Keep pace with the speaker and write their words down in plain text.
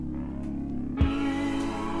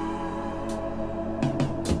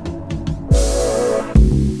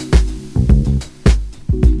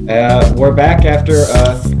We're back after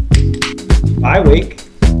bye week.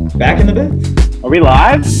 Back in the booth. Are we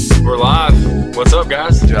live? We're live. What's up,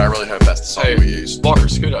 guys? Dude, I really hope that's the song we use. Walker,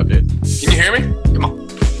 scoot up, dude. Can you hear me? Come on.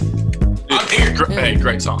 Dude, I'm here. Hey,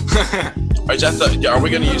 great song. Are we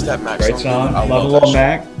going to use that Mac Great song? song. I Love a that little shit.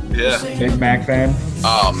 Mac. Yeah. Big Mac fan.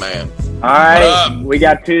 Oh, man. All right, we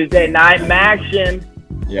got Tuesday night action.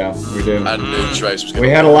 Yeah, we do. I knew Trace was going to We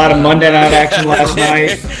had a lot of Monday night action last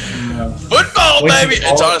night. Football, baby!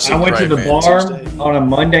 It's honestly I went great, to the man. bar Tuesday. on a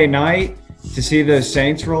Monday night to see the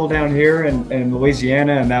Saints roll down here in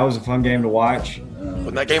Louisiana, and that was a fun game to watch.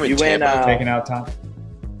 Wasn't that game in You went, Tampa? Taking out time.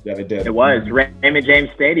 Yeah, they did. It was Raymond James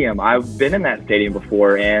Stadium. I've been in that stadium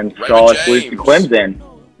before and Raymond saw us lose to James. Clemson.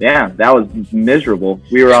 Yeah, that was miserable.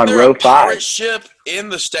 We were Is on there row a pirate 5. ship in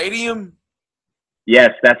the stadium?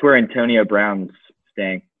 Yes, that's where Antonio Brown's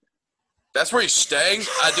staying. That's where he's staying?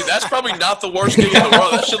 Dude, that's probably not the worst gig in the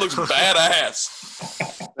world. That shit looks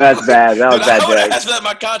badass. That's bad. That was Dude, bad I would joke. ask that in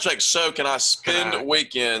my contract. So, can I spend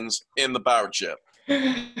weekends in the pirate ship?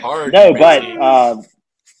 Hard. No, but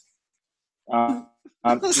no,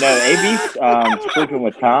 AB's sleeping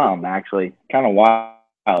with Tom. Actually, kind of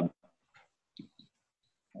wild.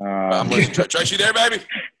 I'm listening. Trace, you there, baby?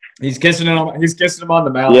 He's kissing him on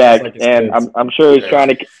the mouth. Yeah, just like his and kids. I'm sure he's Yeah. trying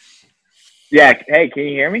to. Yeah. Hey, can you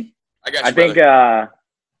hear me? I got you, I think brother.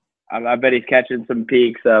 I bet he's catching some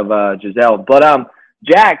peaks of Giselle. But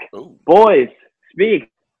Jack, Ooh. boys, speak.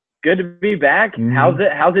 Good to be back. Mhm.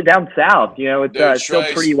 How's it down south? You know, it's Dude, still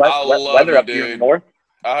Trace, pretty wet I love weather you, up here in dude. the north.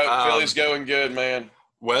 I hope Philly's going good, man.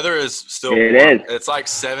 Weather is still It warm. is. It's like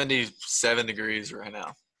 77 degrees right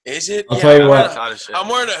now. Is it? I'll tell you what. It's hot as shit, I'm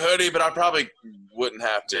wearing a hoodie, but I probably wouldn't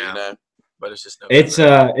have to, Yeah. you know? but it's just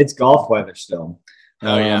November. It's golf weather still.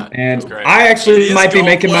 Oh, yeah. And It's great. I actually It is might be golf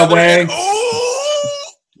making my weather, way. and-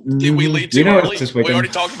 Ooh! Did we leave too You know early? it's this We weekend. already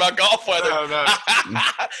talked about golf weather. No, no.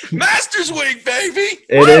 Masters week, baby!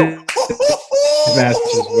 It is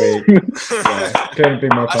Masters week. Yeah, couldn't be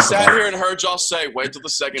more I sat comfortable. here and heard y'all say, wait till the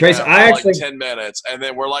second Trace, half I for actually- like 10 minutes, and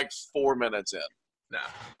then we're like 4 minutes in.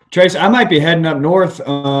 Trace, I might be heading up north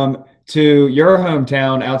to your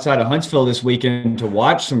hometown outside of Huntsville this weekend to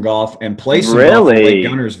watch some golf and play some golf in Really? Lake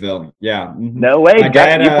Gunnersville. Yeah. Mhm. No way. My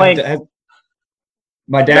dad, you playing?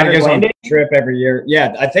 my dad Gunners goes on Landing? a trip every year.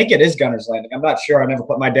 Yeah, I think it is Gunners Landing. I'm not sure. I never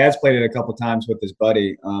put. My dad's played it a couple times with his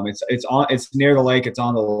buddy. It's near the lake. It's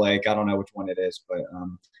on the lake. I don't know which one it is, but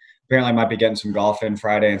apparently I might be getting some golf in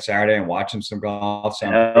Friday and Saturday and watching some golf. So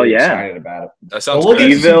I'm Hell pretty yeah. excited about it. That sounds we'll good.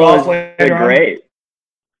 get to some golf Eville is later on. great.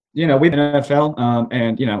 You know, we've been in the NFL,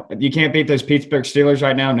 and you know, you can't beat those Pittsburgh Steelers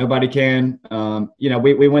right now. Nobody can. You know,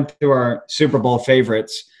 we went through our Super Bowl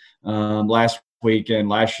favorites last week and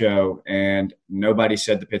last show, and nobody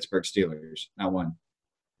said the Pittsburgh Steelers. Not one.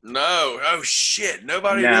 No. Oh, shit.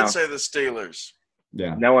 Nobody No. did say the Steelers.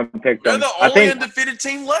 Yeah. No one picked They're them. the I only think, undefeated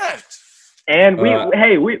team left. and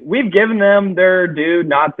Uh, we've given them their due,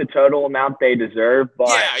 not the total amount they deserve, but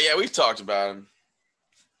Yeah, we've talked about him.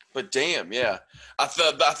 But damn, yeah. I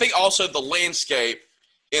think also the landscape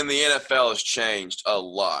in the NFL has changed a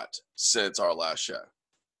lot since our last show.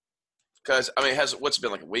 Because, I mean, what's it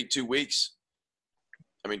been, like a week, 2 weeks?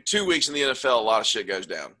 I mean, 2 weeks in the NFL, a lot of shit goes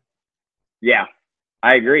down. yeah,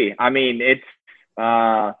 I agree. I mean, it's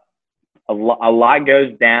a lot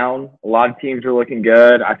goes down. A lot of teams are looking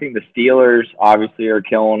good. I think the Steelers obviously are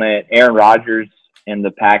killing it. Aaron Rodgers and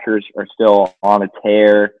the Packers are still on a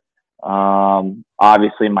tear.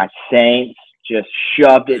 Obviously, my Saints just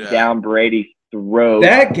shoved it down Brady's throat.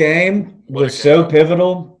 That game What a was so game.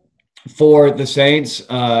 pivotal for the Saints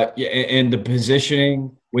and the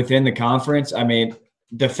positioning within the conference. I mean,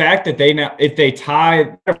 the fact that they now, if they tie,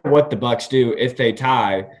 no matter what the Bucks do, if they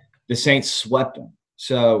tie, the Saints swept them.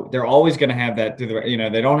 So they're always going to have that. They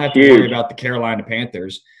don't have to worry Huge. about the Carolina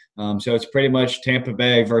Panthers. So it's pretty much Tampa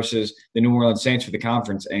Bay versus the New Orleans Saints for the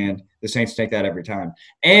conference, and the Saints take that every time.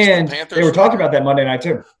 And Panthers they were talking record? about that Monday night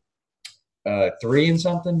too. 3 and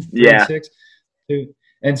something, 3 Yeah. and 6, 2.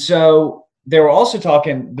 And so they were also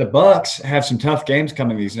talking. The Bucks have some tough games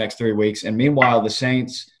coming these next 3 weeks, and meanwhile, the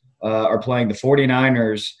Saints are playing the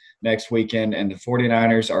 49ers next weekend, and the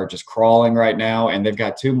 49ers are just crawling right now, and they've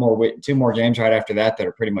got two more games right after that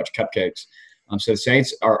are pretty much cupcakes. So the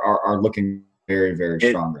Saints are looking very, very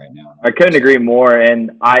strong right now. I couldn't agree more.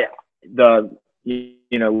 And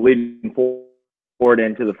leading forward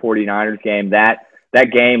into the 49ers game, that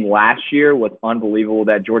game last year was unbelievable.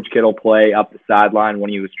 That George Kittle play up the sideline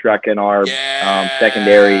when he was trucking our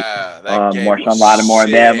secondary, that game Marshawn was Lattimore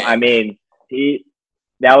and them. sick. I mean,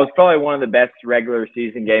 that was probably one of the best regular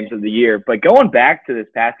season games of the year. But going back to this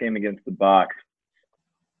past game against the Bucks,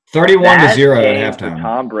 31-0 game at for halftime.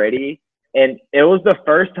 Tom Brady And it was the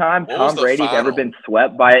first time What was Tom the Brady's ever final? been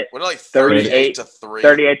swept by What, like 38 38-3?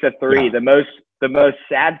 38-3. Yeah. The most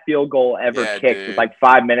sad field goal ever Yeah, kicked dude. with like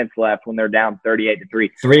 5 minutes left when they're down 38-3.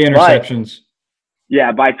 3 interceptions.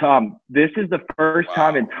 Yeah, by Tom. This is the first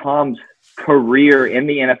time in Wow. Tom's career in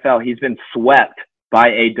the NFL he's been swept by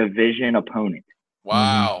a division opponent.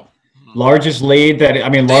 Wow. Largest lead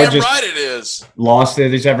Damn largest right it is. loss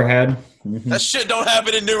that he's ever had. Mhm. That shit don't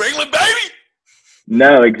happen in New England, baby.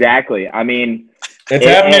 No, exactly. I mean, It's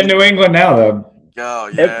happening in New England now, though. Oh,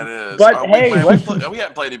 yeah, it is. But, Are hey, we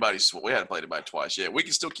haven't played anybody. We haven't played anybody twice yet. We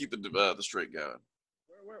can still keep the streak going.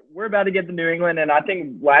 we're about to get to New England, and I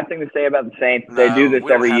think last thing to say about the Saints, they do this we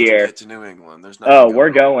don't every have year. To get to New England. There's nothing Oh, we're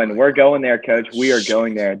on going. We're going there, Coach. We are Shit.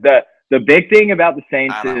 going there. The big thing about the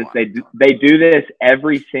Saints I know, is I know. they do this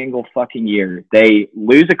every single fucking year. They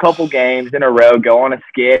lose a couple games in a row, go on a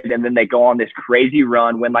skid, and then they go on this crazy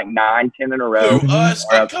run, win like 9, 10 in a row. Who, us?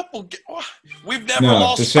 A couple. We've never No, the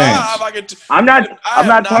lost Saints. 5. I'm not We're talking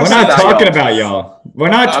not about talking y'all. about y'all. We're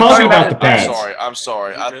not I'm talking talking about about the the Pats. I'm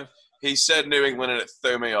sorry. Okay. He said New England, and it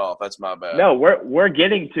threw me off. That's my bad. No, we're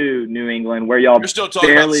getting to New England where y'all You're still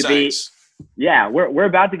talking about the barely beat. Saints. Yeah, we're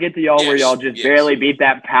about to get to y'all where Yes, y'all just yes. barely beat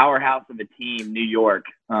that powerhouse of a team, New York.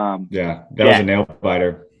 Yeah, that was a nail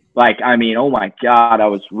biter. Like, I mean, oh my God, I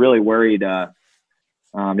was really worried y'all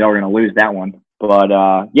were going to lose that one. But,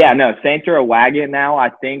 yeah, no, Saints are a wagon now. I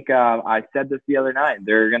think I said this the other night.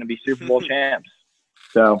 They're going to be Super Bowl champs.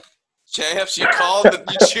 So Champs, you call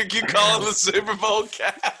the Super Bowl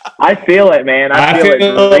cap. I feel it, man. I feel it.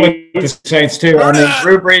 it with the Saints, too. I mean,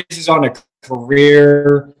 Drew Brees is on a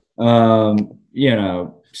career, setting.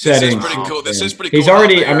 This is pretty cool. This is pretty cool. He's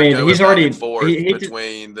already, how they're going he's back already and forth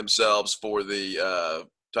between themselves for the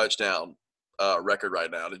touchdown record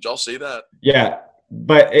right now. Did y'all see that? Yeah,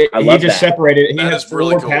 but he just separated. He had 4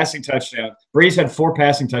 really cool. passing touchdowns. Brees had 4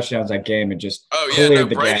 passing touchdowns that game and just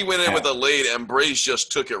Brady went in with a lead and Brees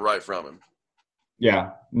just took it right from him.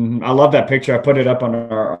 Yeah, I love that picture. I put it up on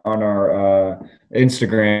our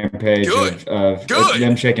Instagram page of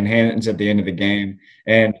them shaking hands at the end of the game,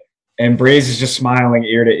 and Breeze is just smiling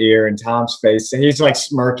ear to ear in Tom's face, and he's like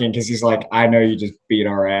smirking because he's like, "I know you just beat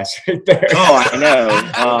our ass right there." Oh, I know.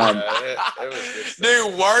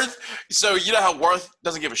 Dude, Worth. So you know how Worth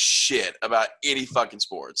doesn't give a shit about any fucking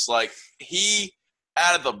sports. Like he,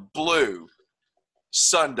 out of the blue,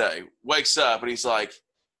 Sunday wakes up and he's like,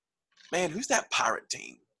 man, who's that Pirate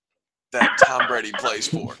team that Tom Brady plays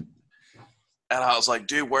for? And I was like,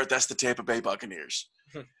 dude, Worth, that's the Tampa Bay Buccaneers.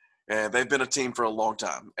 And they've been a team for a long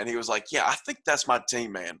time. And he was like, yeah, I think that's my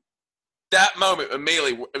team, man. That moment,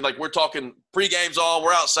 immediately, like we're talking pre-game's on,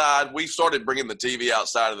 we're outside. We started bringing the TV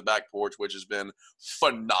outside of the back porch, which has been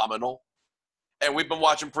phenomenal. And we've been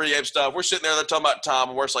watching pre-game stuff. We're sitting there, they're talking about Tom,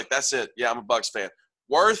 and Worth's like, that's it. Yeah, I'm a Bucs fan.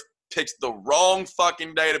 Worth picked the wrong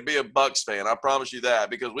fucking day to be a Bucs fan. I promise you that,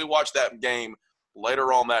 because we watched that game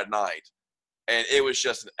later on that night, and it was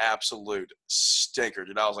just an absolute stinker.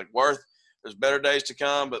 And I was like, Worth, there's better days to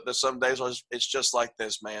come, but there's some days where it's just like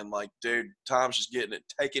this, man. Like, dude, Tom's just getting it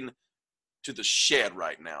taken to the shed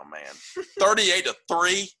right now, man.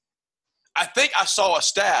 38-3. I think I saw a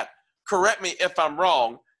stat. Correct me if I'm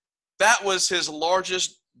wrong. That was his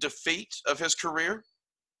largest defeat of his career.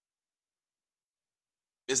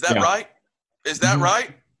 Is that right? Is that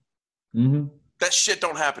right? Mm-hmm. That shit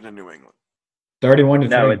don't happen in New England. 31-3.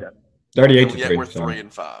 No, it doesn't. 38-3. Yet we're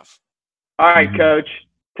 3-5. All right, Coach.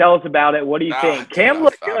 Tell us about it. What do you think? Cam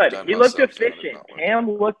looked good. He looked efficient. Cam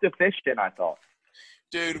looked efficient, I thought.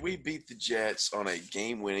 Dude, we beat the Jets on a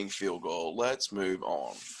game-winning field goal. Let's move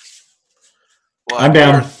on. Well, I'm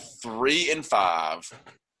down. 3-5.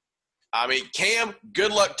 I mean, Cam,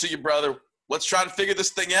 good luck to you, brother. Let's try to figure this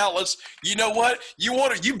thing out. You know what?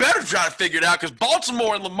 You better try to figure it out, because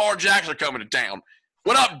Baltimore and Lamar Jackson are coming to town.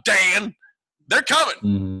 What up, Dan? They're coming.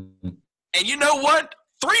 Mm-hmm. And you know what?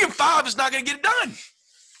 3-5 is not going to get it done.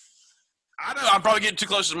 I know I'm probably getting too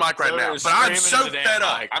close to the mic right now, but I'm so fed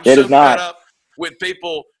up. I'm so fed up with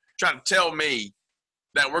people trying to tell me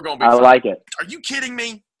that we're going to be fine. I like it. Are you kidding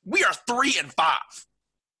me? We are 3-5.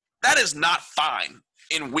 That is not fine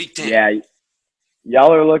in week 10. Yeah,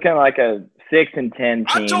 y'all are looking like a 6-10 team.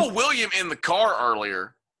 I told William in the car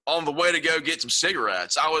earlier on the way to go get some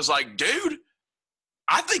cigarettes, I was like, dude,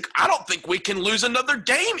 I don't think we can lose another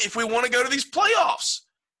game if we want to go to these playoffs.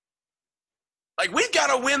 Like, we've got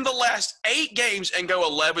to win the last 8 games and go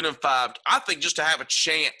 11-5, I think, just to have a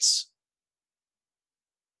chance.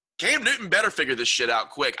 Cam Newton better figure this shit out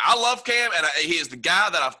quick. I love Cam, and he is the guy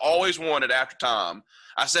that I've always wanted after Tom.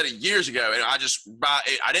 I said it years ago, and I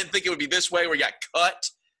didn't think it would be this way where he got cut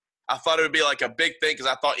I thought it would be like a big thing because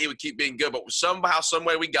I thought he would keep being good. But somehow, some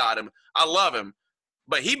way, we got him. I love him.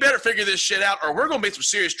 But he better figure this shit out or we're going to be in some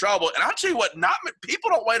serious trouble. And I'll tell you what, people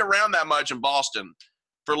don't wait around that much in Boston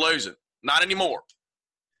for losing. Not anymore.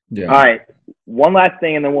 Yeah. All right. One last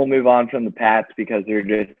thing, and then we'll move on from the Pats because they're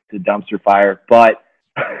just a dumpster fire. But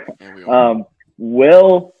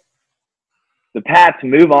will the Pats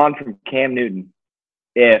move on from Cam Newton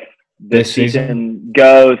if this season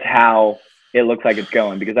goes how it looks like it's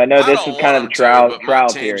going? Because I know this is kind of the trial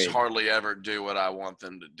teams period. Hardly ever do what I want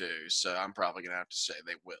them to do, so I'm probably going to have to say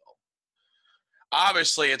they will.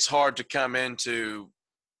 Obviously, it's hard to come into.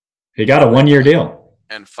 He got a 1-year deal.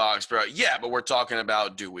 And Foxborough, yeah, but we're talking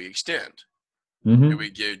about do we extend? Mm-hmm.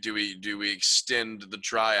 Do we extend the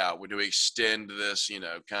tryout? Do we extend this,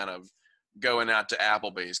 kind of going out to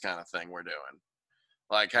Applebee's kind of thing we're doing?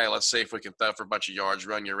 Like, hey, let's see if we can throw for a bunch of yards,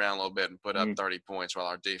 run you around a little bit, and put up 30 points while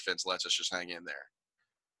our defense lets us just hang in there.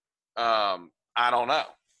 I don't know.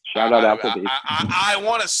 Shout out Applebee's. I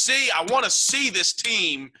want to see this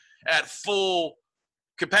team at full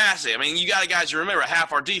capacity. I mean, you got guys. You remember,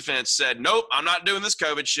 half our defense said, "Nope, I'm not doing this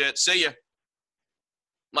COVID shit. See ya."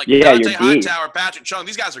 Like Dante Hightower, Patrick Chung,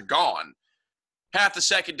 these guys are gone. Half the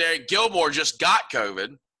secondary, Gilmore just got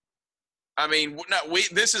COVID. I mean,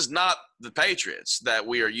 this is not the Patriots that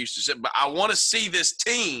we are used to seeing. But I want to see this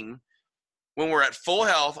team when we're at full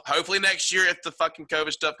health. Hopefully next year, if the fucking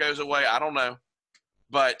COVID stuff goes away, I don't know.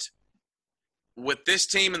 But with this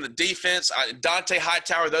team and the defense, Dante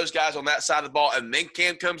Hightower, those guys on that side of the ball, and then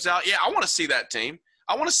Cam comes out, yeah, I want to see that team.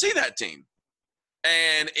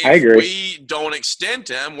 And if we don't extend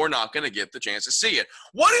him, we're not going to get the chance to see it.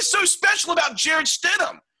 What is so special about Jared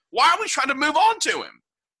Stidham? Why are we trying to move on to him?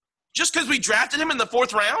 Just because we drafted him in the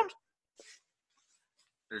 4th round?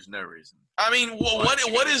 There's no reason. I mean,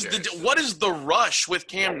 what is the rush with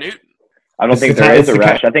Cam Newton? I don't think there is a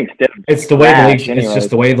rush. I think it's the way the league. It's just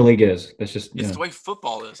the way the league is. It's just the way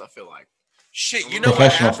football is. I feel like. Shit, you know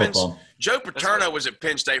what happens? Football. Joe Paterno was at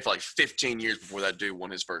Penn State for like 15 years before that dude won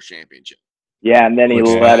his first championship. Yeah, and then he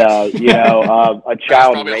let a child. That's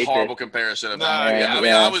probably a horrible comparison.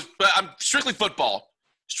 I'm strictly football.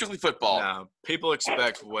 Strictly football. No, people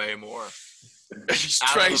expect way more.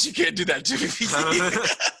 Trace, you can't do that to me.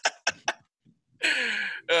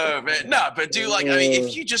 Oh man, no, but dude,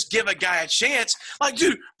 if you just give a guy a chance,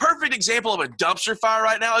 dude, perfect example of a dumpster fire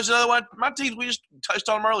right now is another one. My team, we just touched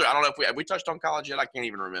on them earlier. I don't know if we touched on college yet. I can't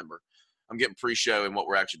even remember. I'm getting pre-show and what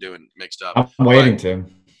we're actually doing mixed up. I'm waiting to.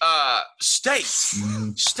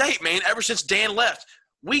 State, man. Ever since Dan left,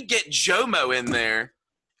 we get Jomo in there.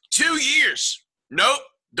 2 years. Nope,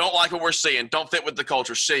 don't like what we're seeing. Don't fit with the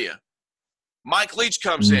culture. See ya. Mike Leach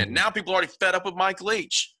comes in. Now people are already fed up with Mike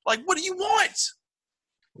Leach. What do you want?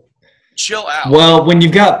 Chill out. Well, when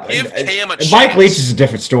you've got give Cam a chance. Mike Leach is a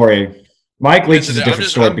different story.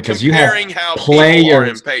 Because you have players are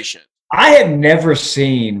impatient. I have never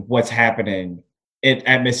seen what's happening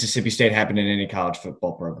at Mississippi State happen in any college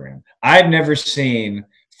football program. I've never seen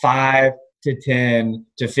 5 to 10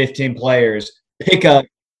 to 15 players pick up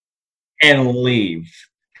and leave.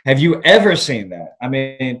 Have you ever seen that? I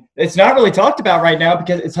mean, it's not really talked about right now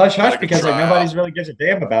because it's hush-hush because nobody's really gives a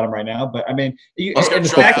damn about him right now. But, I mean – Let's go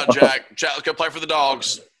try out, Jack. Jack, let's go play for the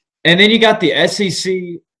Dogs. And then you got the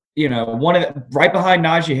SEC, right behind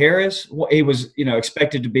Najee Harris. He was,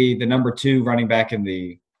 expected to be the number 2 running back in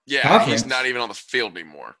the conference. He's not even on the field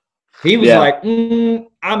anymore. He was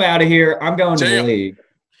I'm out of here. I'm going to the league.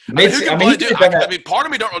 Part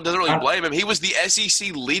of me doesn't really blame him. He was the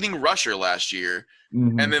SEC leading rusher last year.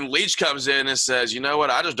 Mm-hmm. And then Leach comes in and says, you know what?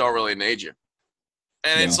 I just don't really need you.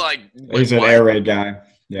 And it's he's an air raid guy.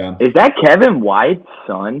 Yeah. Is that Kevin White's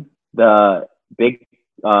son, the Big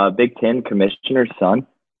Ten commissioner's son?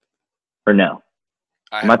 Or no?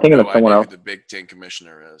 Am I thinking of someone else? Who the Big Ten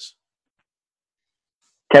commissioner is.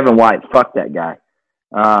 Kevin White. Fuck that guy.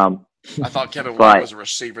 I thought Kevin White was a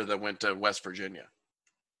receiver that went to West Virginia.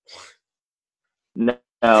 No,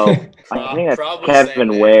 I think that's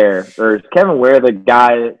Kevin Ware. Or is Kevin Ware the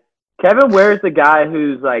guy? Kevin Ware's the guy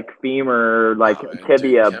whose femur,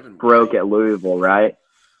 tibia broke at Louisville, right?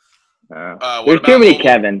 There's too many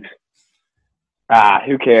Kevins.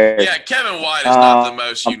 Who cares? Yeah, Kevin White is not the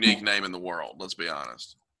most unique name in the world. Let's be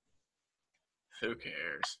honest. Who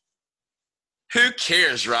cares? Who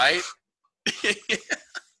cares, right?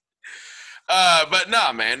 But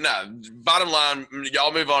no, man, no. Bottom line,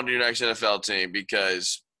 y'all move on to your next NFL team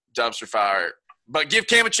because dumpster fire. But give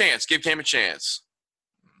Cam a chance. Give Cam a chance.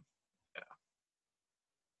 Yeah.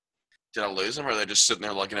 Did I lose him, or are they just sitting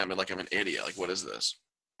there looking at me like I'm an idiot? What is this?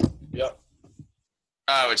 Yep.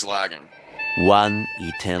 Oh, it's lagging. One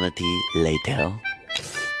eternity later.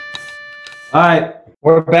 All right,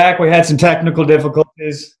 we're back. We had some technical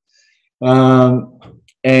difficulties, and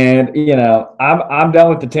I'm done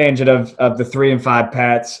with the tangent of the 3 and 5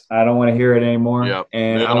 Pats. I don't want to hear it anymore. Yep,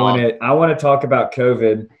 And moving on. I want to talk about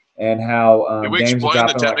COVID and how Did we games are explain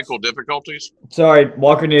the dropping. technical difficulties? Sorry,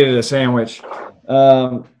 Walker needed a sandwich.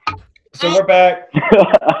 So we're back.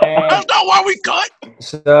 That's not why we cut.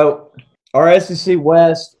 So our SEC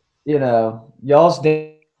West, y'all's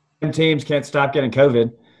damn teams can't stop getting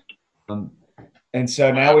COVID. And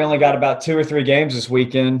so now we only got about 2 or 3 games this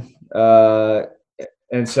weekend. And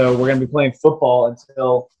so we're going to be playing football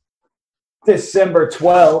until December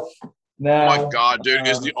 12th. Now, Oh my God, dude.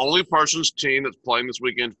 Is the only person's team that's playing this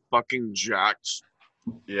weekend fucking jacked?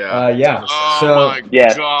 Yeah. yeah. Oh So, my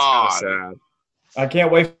Yes. God. Sad. I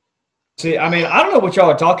can't wait. See, I mean, I don't know what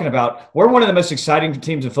y'all are talking about. We're one of the most exciting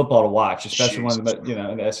teams of football to watch, especially one of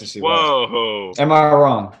the, in the SEC West. Whoa. Am I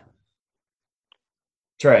wrong?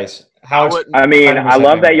 Trace, how? I mean, I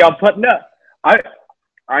love that y'all put no.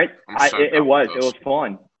 It was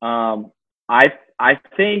fun. I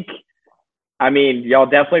think. I mean, y'all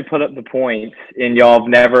definitely put up the points, and y'all have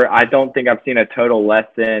never. I don't think I've seen a total less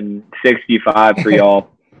than 65 for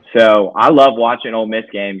y'all. So I love watching Ole Miss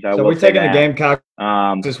games. So we're taking the Gamecocks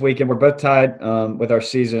this weekend. We're both tied with our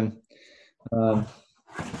season. I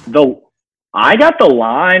got the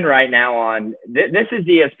line right now on this is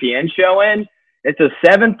ESPN showing. It's a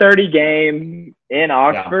 7:30 game in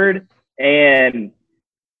Oxford, and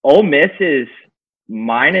Ole Miss is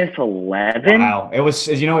 -11. Wow,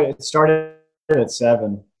 it started at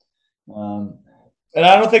 7, and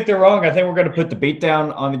I don't think they're wrong. I think we're going to put the beat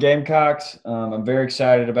down on the Gamecocks. I'm very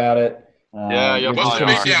excited about it. What's the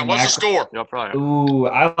beat down? What's the score? Y'all probably. Ooh,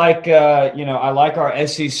 I like our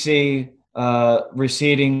SEC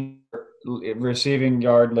receiving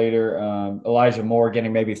yard leader, Elijah Moore,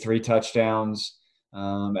 getting maybe 3 touchdowns.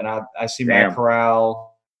 And I see Matt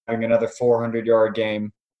Corral having another 400-yard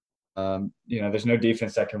game. There's no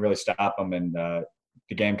defense that can really stop them, and the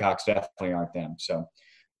Gamecocks definitely aren't them. So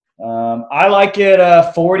I like it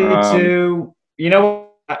 42.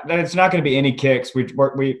 It's not going to be any kicks. We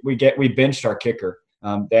benched our kicker.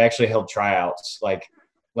 They actually held tryouts. Like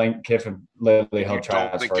Lane Kiffin literally held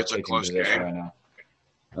tryouts for our kicking position right now.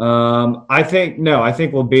 I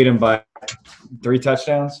think we'll beat them by 3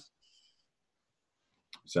 touchdowns.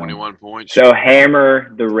 So 21 points. So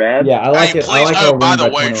hammer the Rebs. Yeah, I like it. Please, I like by the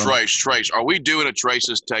way, 21. Trace, are we doing a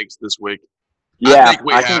Trace's takes this week? Yeah, I think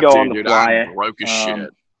we I have can go to, on the dude. fly. I'm broke as shit.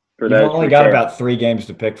 For You've those only got about 3 games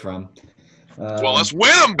to pick from. Well, let's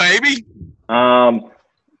win them, baby.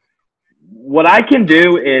 What I can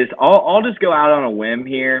do is I'll just go out on a whim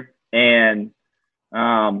here and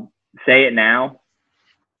say it now.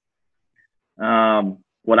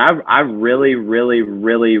 What I really, really,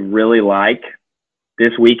 really, really like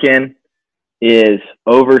this weekend is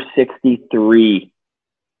over 63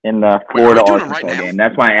 in the Florida Arkansas game.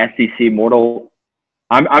 That's my SEC mortal.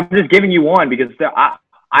 I'm just giving you one because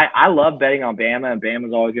I love betting on Bama, and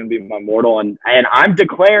Bama's always going to be my mortal. And I'm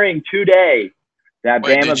declaring today that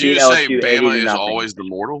Bama beat LSU 80-0. Did you say Bama is always the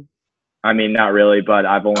mortal? I mean, not really, but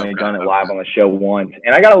I've only done it live on the show once.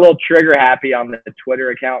 And I got a little trigger happy on the Twitter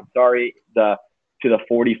account. Sorry, to the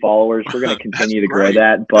 40 followers. We're going to continue to grow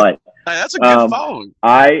that. But hey, that's a good following.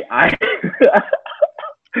 I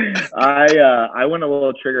went a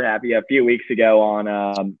little trigger happy a few weeks ago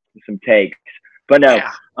on some takes. But no,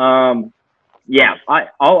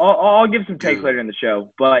 I'll give some takes later in the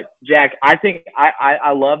show. But Jack, I think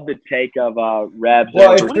I love the take of Rebs.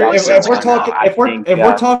 Well, if we're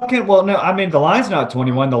talking, well, no, I mean the line's not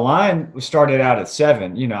 21. The line started out at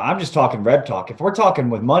 7. I'm just talking Reb talk. If we're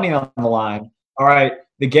talking with money on the line, all right.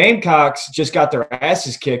 The Gamecocks just got their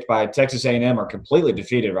asses kicked by Texas A&M. Are completely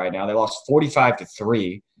defeated right now. They lost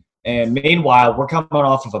 45-3, and meanwhile, we're coming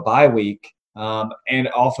off of a bye week and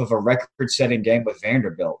off of a record-setting game with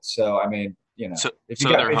Vanderbilt. So I mean.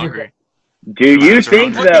 They're hungry. Do you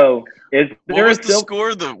think though? Is there a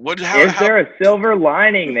score? There a silver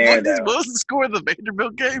lining there? What was the score of the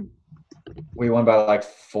Vanderbilt game? We won by like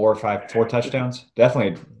 4 touchdowns.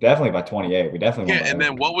 Definitely by 28. We definitely won. And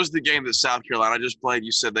then what was the game that South Carolina just played?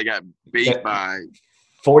 You said they got beat by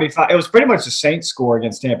 45. It was pretty much the Saints score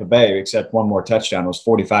against Tampa Bay, except one more touchdown. It was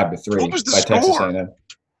 45-3 what was the by score? Texas A&M.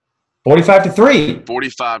 45-3.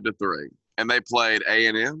 45-3, and they played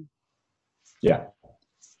A&M. Yeah.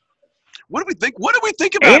 What do we think? What do we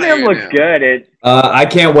think about A&M? Looks good. I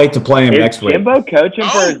can't wait to play him next week. Jimbo coaching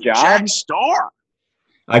for his job? Jack Star.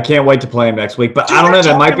 I can't wait to play him next week, but Dude, I don't know.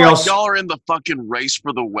 That might be like y'all are in the fucking race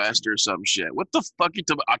for the West or some shit. What the fuck?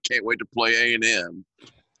 I can't wait to play A&M.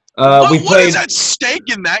 What is at stake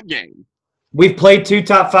in that game? we've played 2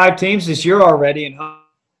 top 5 teams this year already, and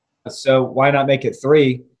so why not make it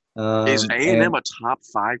 3? Is A&M a top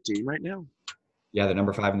 5 team right now? Yeah, they're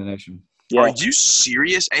number 5 in the nation. Yeah. Are you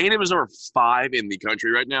serious? A&M is number 5 in the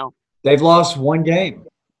country right now. They've lost 1 game.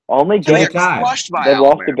 Only They game got crushed by they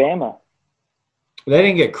lost Alabama. to Bama. They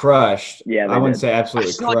didn't get crushed. Yeah, I wouldn't did. say I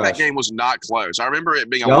absolutely feel like crushed. that game was not close. I remember it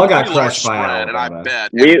being a Y'all got pretty large crushed by spread, and I Alabama. bet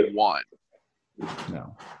We- and won.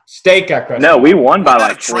 No. State got crushed. No, we won by Wasn't that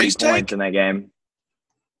like a 40 Trace take? points in that game.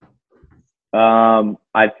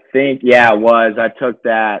 I think, yeah, it was. I took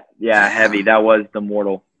that. Yeah, heavy. That was the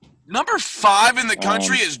mortal. Number 5 in the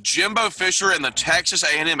country is Jimbo Fisher and the Texas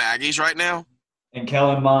A&M Aggies right now. And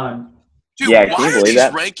Kellen Mond. Dude, Yeah, can why you are believe these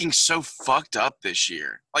that? rankings so fucked up this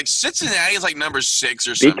year? Like Cincinnati is like number 6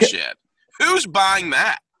 or some shit. Who's buying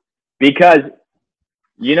that? Because,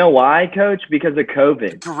 you know why, Coach? Because of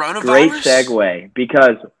COVID. Coronavirus? Great segue.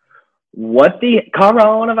 Because what the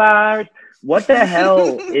coronavirus? What the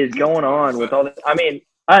hell is going on with all this? I mean,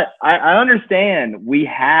 I understand we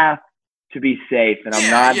have to be safe, and I'm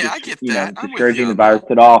not I get that. I'm with discouraging you the on virus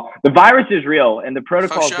that. at all. The virus is real, and the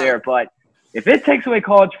protocol's sure. there. But if it takes away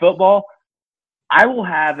college football, I will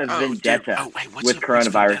have a vendetta what's with what's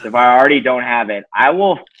coronavirus. vendetta? If I already don't have it, I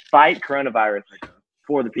will fight coronavirus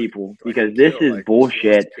for the people because this is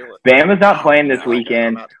bullshit. Bama's not playing this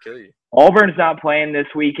weekend. Auburn's not playing this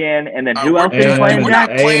weekend, and then who else is playing? We're not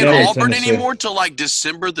playing A&M, Auburn Tennessee. anymore till like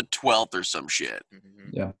December the 12th or some shit.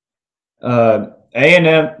 Yeah.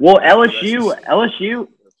 A&M. Well, LSU.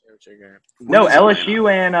 No,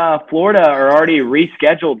 LSU and Florida are already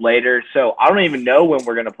rescheduled later, so I don't even know when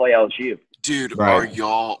we're gonna play LSU. Dude, Right. are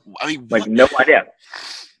y'all? I mean, Like, no idea.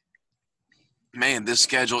 man, this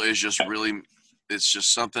schedule is just really. It's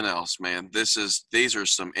just something else, man. These are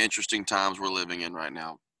some interesting times we're living in right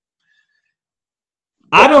now.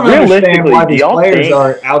 I don't understand why do these y'all players think-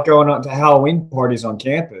 are out going on to Halloween parties on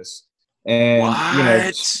campus. And, you know,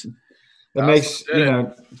 What? that makes, you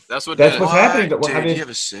know, That's what that's did what's it. happening. Dude, I mean, you have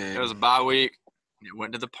a cig. It was a bye week. It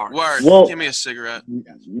went to the park. Word. Well- Give me a cigarette.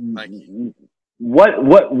 Thank you.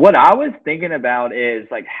 What I was thinking about is,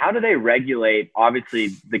 like, how do they regulate, obviously,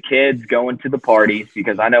 the kids going to the parties?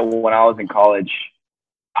 Because I know when I was in college,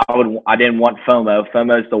 I didn't want FOMO.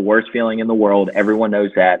 FOMO is the worst feeling in the world. Everyone knows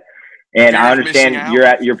that. And Fear I of missing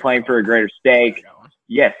understand you're playing for a greater stake.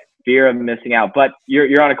 Yes, fear of missing out. But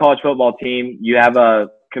you're on a college football team. You have a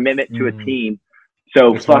commitment to a team.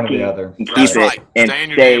 So It's one or the fucking other. keep That's it right. and Stay in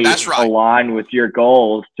your stay game. That's right. aligned with your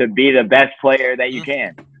goals to be the best player that you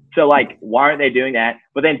can. So, like, why aren't they doing that?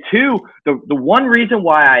 But then, two, the one reason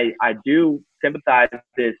why I do sympathize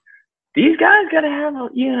is these guys got to have a,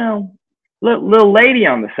 you know, little lady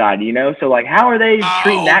on the side, you know? So, like, how are they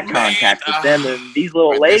treating that man. contact with them? And these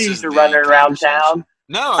little But this ladies is are the running around conversation. town.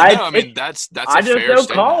 No, I- I mean it's- that's I a just fair know statement.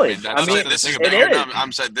 college. I mean, I that's mean, something to This is think it about. is.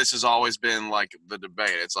 I'm saying this has always been like the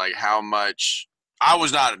debate. It's like how much. I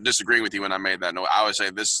was not disagreeing with you when I made that note. I would say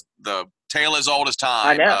this is the tale as old as time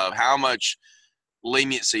I know. of how much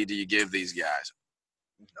leniency do you give these guys?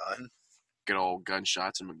 None. Good old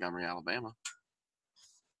gunshots in Montgomery, Alabama.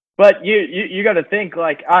 But you got to think,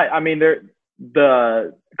 like, I mean,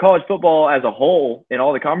 the college football as a whole in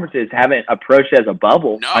all the conferences haven't approached it as a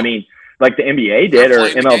bubble. No. I mean, like the NBA did They're or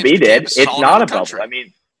playing the games MLB the did. campuses It's all not around a the bubble. country. I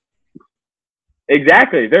mean,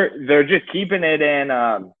 exactly. They're just keeping it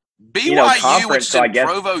in. BYU, conference, which is so I in guess,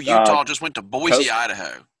 Provo, Utah, just went to Boise,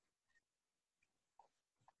 Idaho.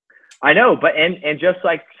 I know, but and just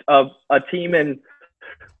like a team in,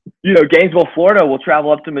 Gainesville, Florida, will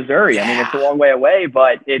travel up to Missouri. I mean, it's a long way away,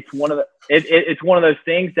 but it's one of the it's one of those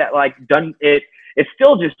things that, like, it's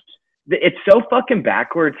still just, it's so fucking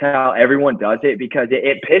backwards how everyone does it, because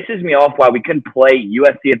it pisses me off why we couldn't play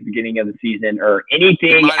USC at the beginning of the season or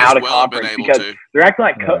anything Might as out of well have been conference, able because to. they're acting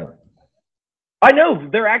like Right. I know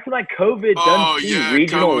they're acting like COVID Oh, doesn't see yeah,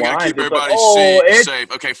 regional COVID, we gotta lines. keep It's like, everybody it's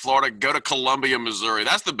safe. Okay, Florida, go to Columbia, Missouri.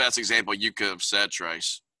 That's the best example you could have said,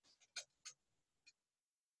 Trace.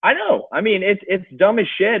 I know. I mean, it's dumb as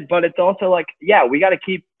shit, but it's also like, yeah, we got to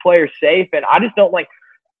keep players safe. And I just don't like,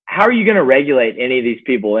 how are you going to regulate any of these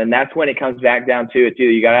people? And that's when it comes back down to it, too.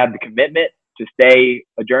 You got to have the commitment to stay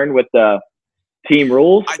adjourned with the team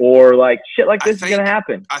rules, or like shit like this is going to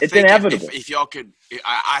happen. It's inevitable. If y'all could,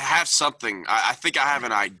 I have something. I think I have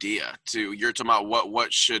an idea too. You're talking about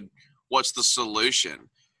what's the solution?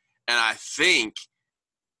 And I think,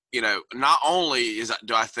 not only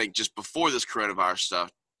do I think just before this coronavirus stuff,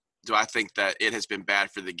 do I think that it has been bad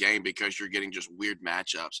for the game because you're getting just weird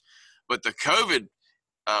matchups, but the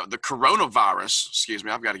coronavirus, excuse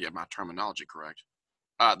me, I've got to get my terminology correct.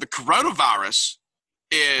 The coronavirus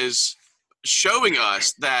is showing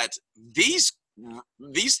us that these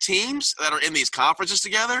these teams that are in these conferences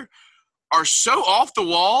together are so off the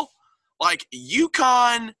wall. Like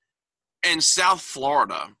UConn and South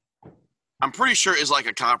Florida, I'm pretty sure is like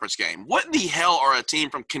a conference game. What in the hell are a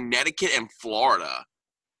team from Connecticut and Florida?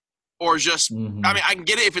 Or just, I mean, I can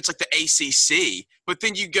get it if it's like the ACC, but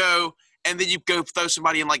then you go throw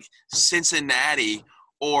somebody in like Cincinnati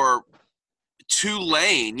or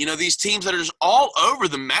Tulane. You know, these teams that are just all over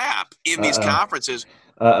the map in these conferences.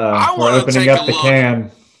 I We're want to opening take up a the look.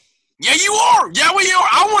 can. Yeah, you are. Yeah, we are.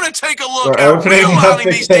 I want to take a look We're at opening up realigning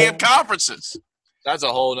the these can. damn conferences. That's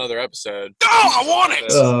a whole nother episode. No, I want it.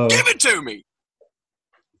 Give it to me.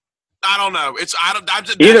 I don't know. That's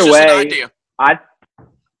Either just way, an idea.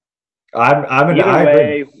 Either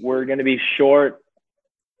way, we're going to be short.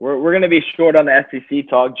 We're going to be short on the SEC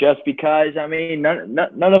talk just because, I mean, none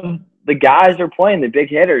of the guys are playing the big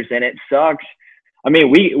hitters, and it sucks. I mean,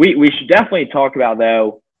 we should definitely talk about,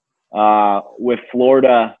 though, with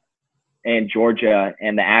Florida and Georgia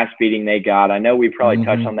and the ass beating they got. I know we probably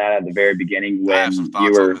touched on that at the very beginning when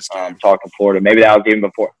you were talking Florida. Maybe that was even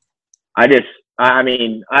before.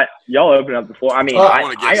 Y'all open up the floor. I mean, I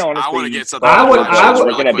want to get something. I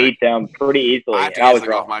was going to beat them pretty easily. I have to get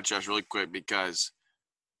something off my chest really quick because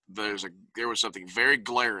there was something very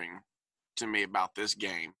glaring to me about this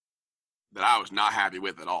game that I was not happy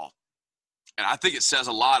with at all, and I think it says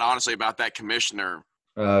a lot, honestly, about that commissioner.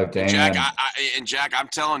 Oh, damn. Jack, I'm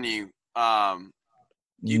telling you,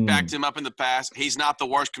 you backed him up in the past. He's not the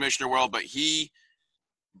worst commissioner in the world, but he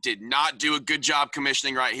did not do a good job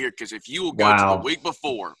commissioning right here, because if you will go to the week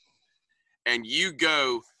before and you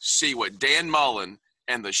go see what Dan Mullen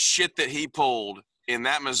and the shit that he pulled in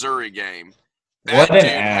that Missouri game, that dude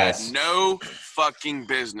had no fucking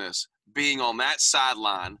business being on that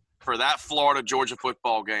sideline for that Florida-Georgia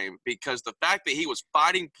football game, because the fact that he was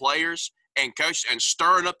fighting players and coach and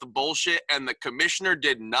stirring up the bullshit, and the commissioner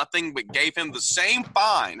did nothing but gave him the same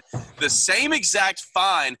fine, the same exact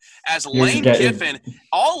fine as Lane Kiffin.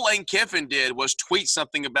 All Lane Kiffin did was tweet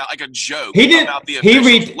something about, like, a joke about the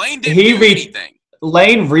officials. Lane didn't do anything.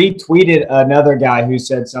 Lane retweeted another guy who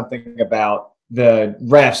said something about the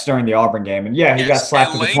refs during the Auburn game, and he got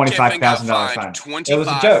slapped with a $25,000 fine.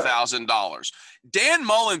 $25,000. Dan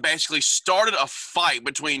Mullen basically started a fight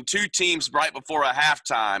between two teams right before a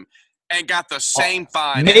halftime and got the same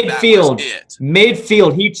fine. Midfield.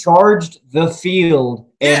 He charged the field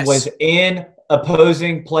and was in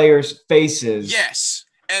opposing players' faces. Yes.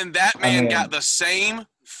 And that man got the same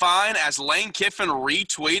fine as Lane Kiffin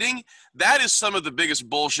retweeting. That is some of the biggest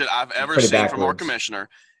bullshit I've ever seen from our commissioner.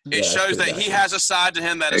 It shows that he has a side to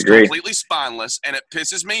him that is completely spineless, and it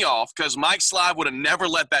pisses me off because Mike Slive would have never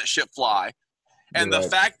let that shit fly. And the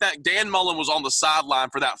fact that Dan Mullen was on the sideline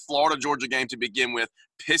for that Florida-Georgia game to begin with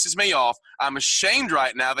pisses me off. I'm ashamed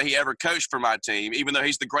right now that he ever coached for my team, even though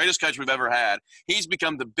he's the greatest coach we've ever had. He's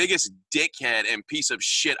become the biggest dickhead and piece of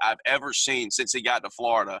shit I've ever seen since he got to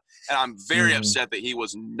Florida. And I'm very upset that he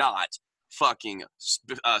was not fucking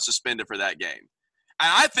suspended for that game.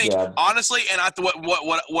 And I think, honestly, and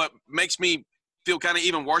what makes me feel kind of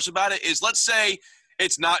even worse about it is, let's say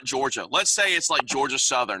it's not Georgia. Let's say it's like Georgia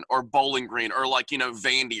Southern or Bowling Green or like,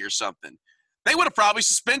 Vandy or something. They would have probably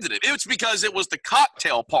suspended it. It's because it was the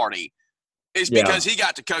cocktail party. It's because he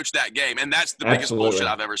got to coach that game, and that's the biggest bullshit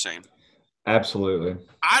I've ever seen. Absolutely.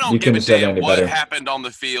 I don't give a damn what happened on the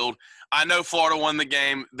field. I know Florida won the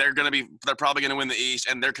game. They're probably going to win the East,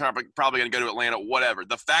 and they're probably going to go to Atlanta, whatever.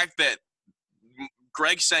 The fact that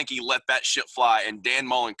Greg Sankey let that shit fly and Dan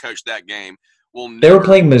Mullen coached that game they were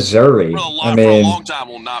playing Missouri. For a long time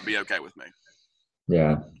will not be okay with me.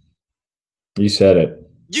 Yeah. You said it.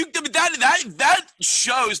 That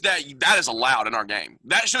shows that is allowed in our game.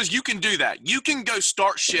 That shows you can do that. You can go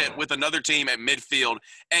start shit with another team at midfield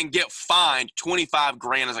and get fined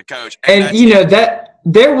 $25,000 as a coach. And that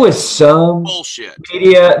there was some bullshit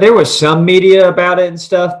media. There was some media about it and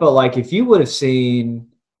stuff. But like, if you would have seen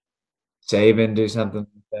Saban do something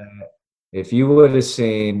like that, if you would have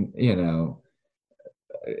seen,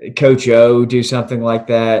 Coach O do something like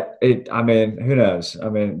that, who knows?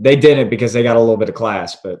 They did it because they got a little bit of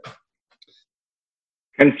class, but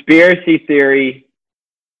conspiracy theory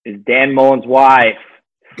is Dan Mullen's wife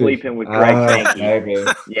sleeping with Greg Sankey. Maybe.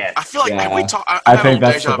 Yes. I feel like have we talked? I think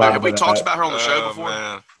that's the have we talked about her on the show before?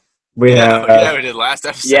 Man. We have. Yeah, we did last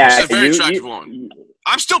episode. Yeah, she's a very attractive woman.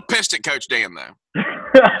 I'm still pissed at Coach Dan though.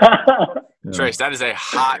 Trace, that is a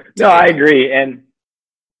hot. No, I agree, and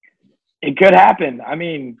it could happen.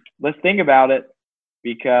 Let's think about it,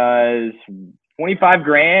 because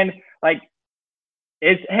 $25,000,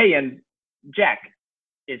 and Jack,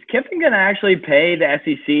 is Kiffin going to actually pay the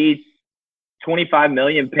SEC 25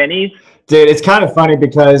 million pennies. Dude, it's kind of funny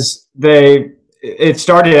because it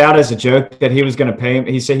started out as a joke that he was going to pay him.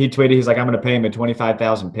 He said he tweeted, he's like, I'm going to pay him at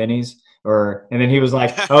 25,000 pennies. And then he was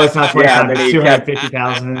like, oh, it's not 25, it's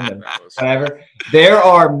 250,000 and whatever. There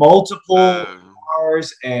are multiple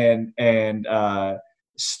bars and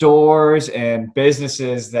stores and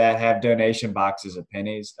businesses that have donation boxes of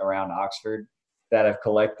pennies around Oxford that have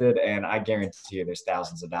collected, and I guarantee you there's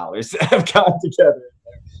thousands of dollars that have gotten together.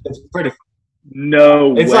 It's pretty.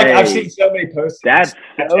 No it's way. Like I've seen so many posts. That's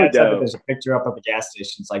so dope. There's a picture up at the gas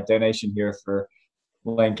station. It's like donation here for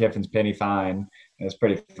Lane Kiffin's penny fine. And it's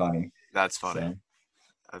pretty funny. That's funny.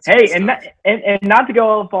 So. Hey, and not to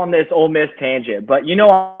go off on this Ole Miss tangent, but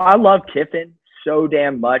I love Kiffin so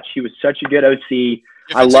damn much. He was such a good OC.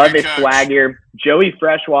 I love his swagger. Joey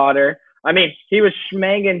Freshwater. I mean, he was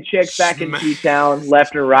schmanging chicks back in T-Town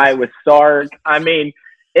left and right with Sark. I mean,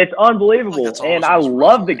 it's unbelievable, and I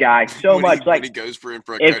love the guy so much. Like,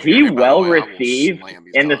 is he well received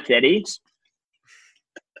in the city?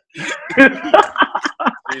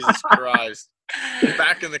 Jesus Christ!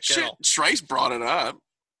 Back in the kennel. Trace brought it up.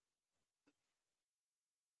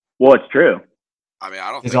 Well, it's true. I mean,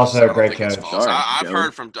 I don't. He's also a great coach. I've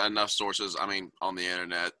heard from enough sources. I mean, on the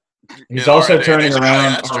internet. He's also turning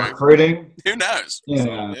around recruiting. Who knows? Yeah.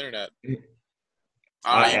 On the internet.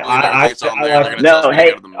 No,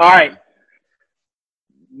 hey, all right.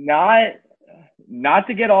 Not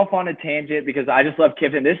to get off on a tangent because I just love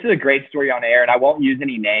Kiffin. This is a great story on air, and I won't use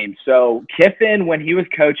any names. So Kiffin, when he was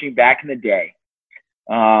coaching back in the day,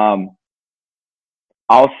 I'll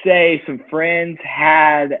say some friends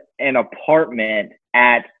had an apartment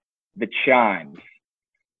at the Chimes.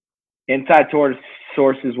 Inside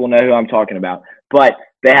sources will know who I'm talking about. But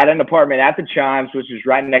they had an apartment at the Chimes, which is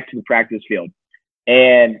right next to the practice field.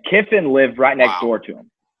 And Kiffin lived right next door to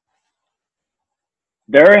him.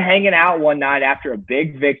 They're hanging out one night after a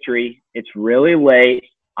big victory. It's really late.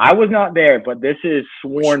 I was not there, but this is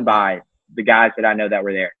sworn by the guys that I know that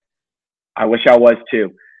were there. I wish I was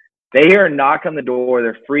too. They hear a knock on the door.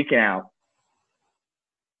 They're freaking out.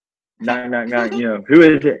 Knock, knock, knock. Who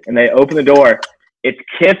is it? And they open the door. It's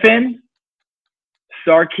Kiffin,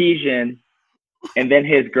 Sarkisian, and then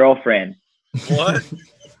his girlfriend. What?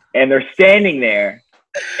 And they're standing there,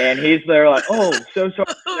 and they're like, oh, so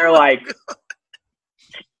sorry. They're like,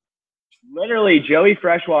 literally, Joey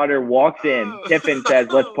Freshwater walks in. Kiffin says,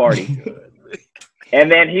 let's party.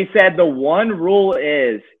 And then he said, the one rule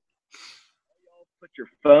is, put your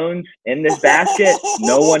phones in this basket.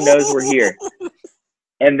 No one knows we're here.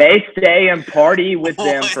 And they stay and party with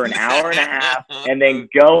them for an hour and a half and then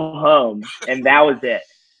go home. And that was it.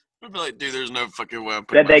 I'd be like, dude, there's no fucking way.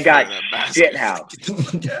 That they got shit house. Get the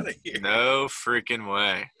fuck out of here. No freaking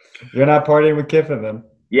way. You're not partying with Kiffin then.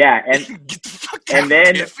 Yeah, and get the fuck out. And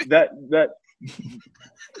then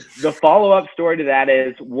the follow-up story to that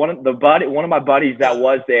is one of my buddies that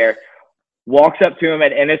was there walks up to him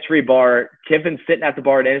at Innisfree Bar. Kiffin's sitting at the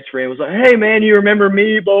bar at Innisfree and was like, hey man, you remember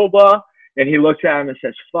me, blah blah. And he looks at him and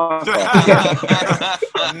says, fuck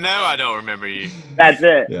off. No, I don't remember you. That's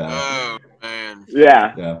it. Yeah. Oh man.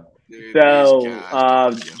 Yeah. Dude,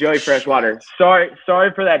 so Joey Freshwater. Sorry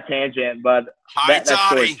for that tangent, but that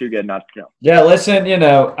story's too good not to tell. Yeah, listen,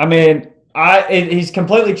 I mean, he's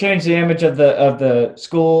completely changed the image of the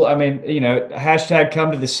school. I mean, hashtag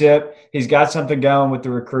come to the SIP. He's got something going with the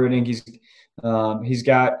recruiting. He's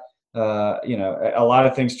got a lot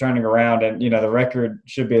of things turning around, and the record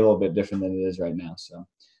should be a little bit different than it is right now. So,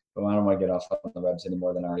 but I don't want to get off on the Rebs any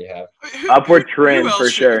more than I already have. Upward trend for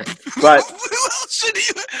sure. But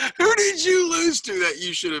who did you lose to that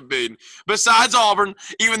you should have beaten besides Auburn?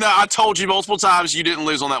 Even though I told you multiple times you didn't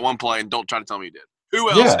lose on that one play, and don't try to tell me you did. Who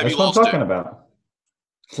else have you lost to? Yeah, that's what I'm talking about.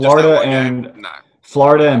 Florida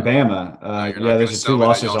and Bama. There's 2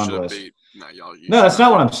 losses on the list. No, that's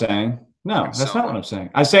not what I'm saying. No, that's not what I'm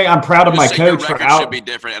saying. I'm saying I'm proud of my coach for should be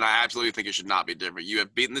different, and I absolutely think it should not be different. You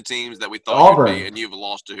have beaten the teams that we thought you'd beat, and you've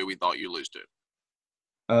lost to who we thought you'd lose to.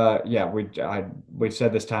 We've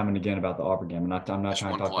said this time and again about the Auburn game. I'm not trying to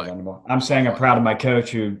talk about that anymore. I'm saying I'm proud of my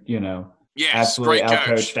coach who, absolutely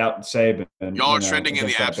outcoached out Saban. Y'all are trending in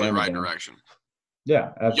the absolute right direction.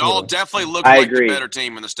 Yeah, absolutely. Y'all definitely look like the better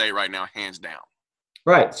team in the state right now, hands down.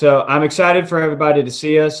 Right. So I'm excited for everybody to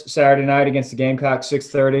see us Saturday night against the Gamecocks,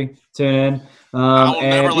 6:30. Tune in. I will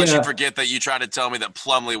never let you forget that you tried to tell me that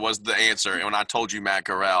Plumlee was the answer, and when I told you Matt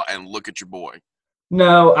Corral, and look at your boy.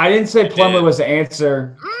 No, I didn't say Plumlee was the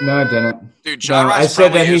answer. No, I didn't. Dude, John Rice I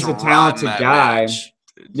said that he's a talented guy. Bitch.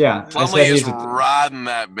 Yeah. Plumlee is riding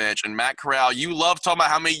that bitch. And Matt Corral, you love talking about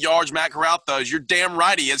how many yards Matt Corral throws. You're damn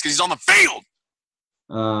right he is because he's on the field.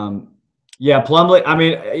 Yeah, Plumlee. I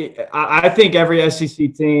mean, I think every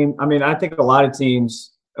SEC team. I mean, I think a lot of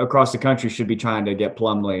teams across the country should be trying to get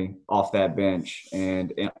Plumlee off that bench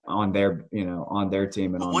and on their, on their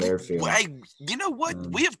team and on their field. You know what?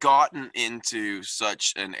 We have gotten into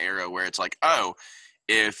such an era where it's like, oh,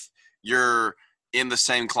 if you're in the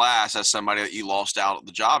same class as somebody that you lost out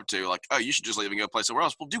the job to, like, oh, you should just leave and go play somewhere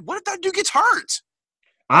else. Well, dude, what if that dude gets hurt?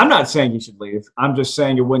 I'm not saying you should leave. I'm just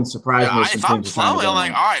saying it wouldn't surprise me if I'm Plumlee, I'm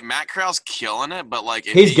like, all right, Matt Corral's killing it, but like,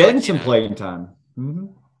 if he's getting some playing time. Mm-hmm.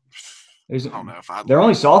 I don't know if they're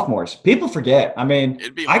only sophomores. People forget. I mean,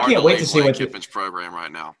 I can't wait to see what Kiffin's program right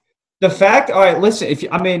now. The fact, all right, listen.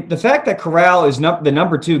 The fact that Corral is the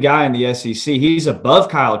number 2 guy in the SEC, he's above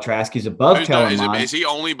Kyle Trask, he's above Kellen Mond. Is he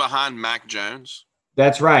only behind Mac Jones?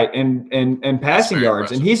 That's right, and passing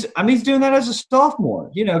yards, impressive. And he's doing that as a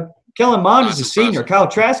sophomore. Kellen Mond is a senior. Kyle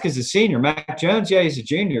Trask is a senior. Mac Jones, yeah, he's a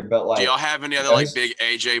junior. But like, do y'all have any other big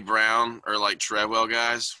AJ Brown or like Treadwell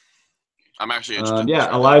guys? I'm actually interested.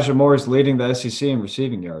 Elijah Moore is leading the SEC in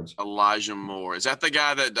receiving yards. Elijah Moore, is that the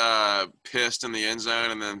guy that pissed in the end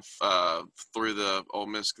zone and then threw the Ole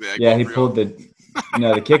Miss? He pulled the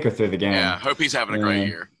kicker through the game. Yeah, hope he's having a great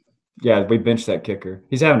year. Yeah, we benched that kicker.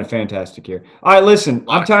 He's having a fantastic year. All right, listen,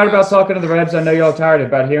 I'm tired about talking to the Rebs. I know y'all tired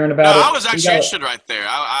about hearing about it. I was actually interested right there.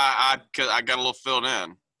 I got a little filled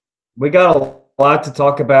in. We got a lot to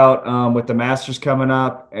talk about with the Masters coming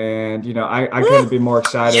up, and I couldn't be more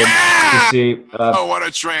excited to see. Oh, what a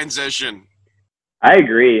transition! I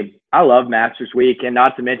agree. I love Masters Week, and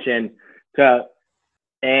not to mention college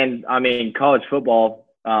football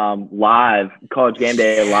live, college game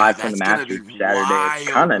day live from the Masters Saturday.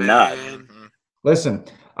 It's kind of nuts. Listen,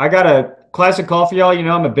 I got a classic call for y'all.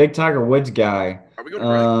 I'm a big Tiger Woods guy. Are we going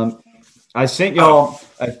to break? I sent y'all.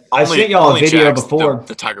 I sent y'all a video Jack's before.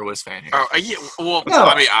 The Tiger Woods fan here. Oh, yeah. Well, no,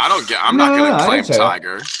 I mean, I don't get. I'm not going to claim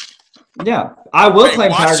Tiger. Yeah, I will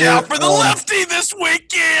claim Tiger. Watch out for the lefty this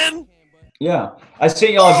weekend. Yeah, I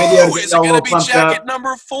sent y'all a video. Is it going to be jacket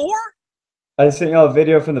number 4? I sent y'all a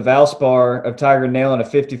video from the Valspar of Tiger nailing a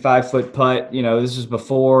 55-foot putt. This is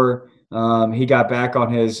before he got back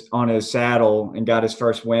on his saddle and got his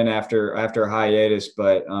first win after a hiatus.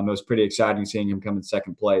 But it was pretty exciting seeing him come in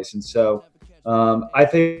second place. And so I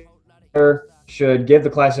think should give the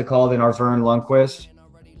Classic call than our Vern Lundquist.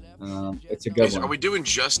 It's a good one. Are we doing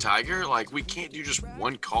just Tiger? Like, we can't do just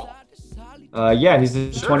one call. Yeah, he's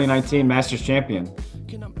the 2019 Masters champion.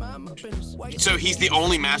 So he's the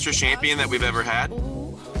only Masters champion that we've ever had?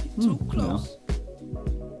 No.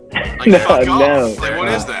 Like, no. Like, what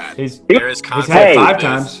is that? He's had it 5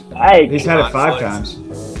 times. He's had it 5 times.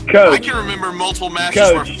 Coach. I can remember multiple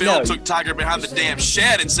Masters where Phil took Tiger behind the damn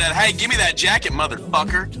shed and said, "Hey, give me that jacket,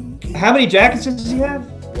 motherfucker." How many jackets does he have?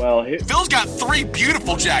 Well, Phil's got 3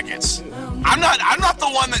 beautiful jackets. I'm not the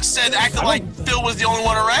one that acted like Phil was the only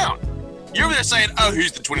one around. You're over there saying, "Oh,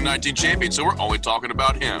 he's the 2019 champion, so we're only talking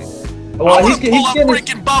about him." Well, I want to pull up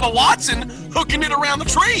freaking Bubba Watson hooking it around the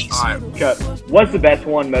trees. All right, Coach. What's the best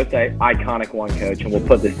one, most iconic one, Coach? And we'll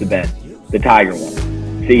put this to bed. The Tiger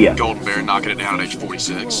one. See ya. Golden Bear knocking it down at age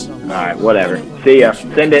 46. All right, whatever. See ya.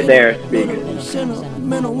 Send it there, speak. Well,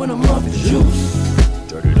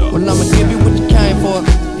 I'ma give you what you came for.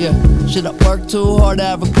 Yeah, should I work too hard to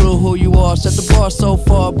have a clue who you are? Set the bar so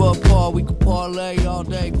far, but Paul, we could parlay all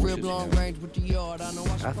day. Crib long range with the yard.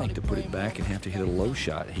 I think to put it back and have to hit a low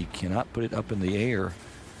shot. He cannot put it up in the air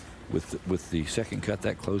with the second cut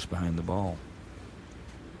that close behind the ball.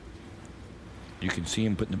 You can see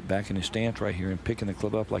him putting it back in his stance right here and picking the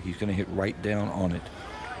club up like he's going to hit right down on it.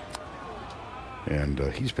 And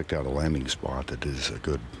he's picked out a landing spot that is a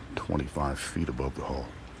good 25 feet above the hole.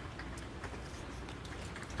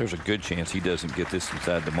 There's a good chance he doesn't get this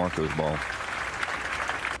inside the Marco's ball.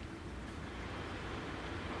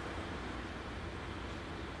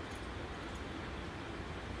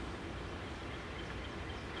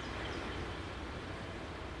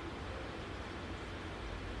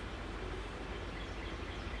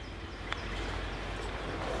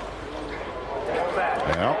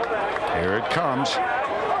 Well, here it comes.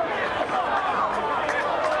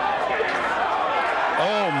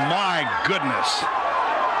 Oh, my goodness.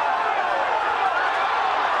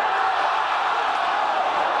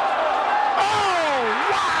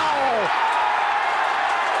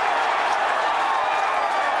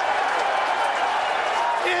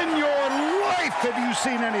 Have you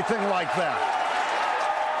seen anything like that?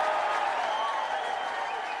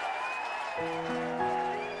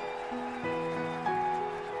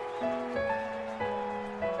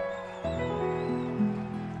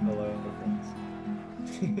 Hello,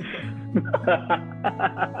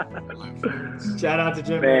 friends. Shout out to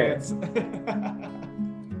Jim Vance.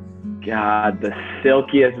 God, the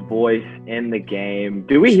silkiest voice in the game.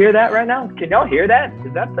 Do we hear that right now? Can y'all hear that?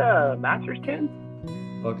 Is that the Masters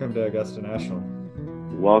tune? Welcome to Augusta National.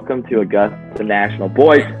 Welcome to Augusta National.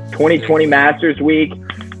 Boys, 2020 Masters Week.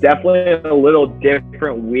 Definitely a little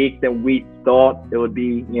different week than we thought it would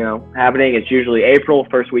be, happening. It's usually April,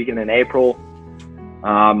 first weekend in April.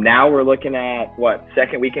 Now we're looking at,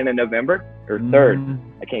 second weekend in November or third?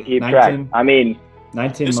 I can't keep track.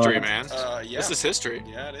 19 history, months. man. Yeah. This is history.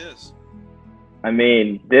 Yeah, it is. I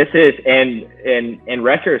mean, this is, and in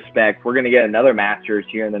retrospect, we're going to get another Masters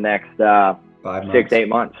here in the next 6-8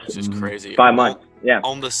 months. It's just crazy. 5 months, yeah.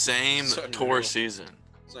 On the same tour season.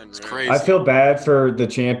 It's crazy. I feel bad for the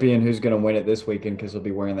champion who's going to win it this weekend because he'll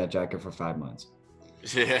be wearing that jacket for 5 months.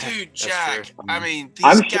 Yeah, dude, Jack. I mean,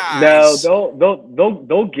 these guys. No,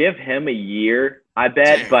 they'll give him a year, I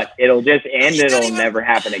bet, dude, but it'll just end. It'll never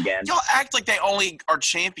happen again. Y'all act like they only are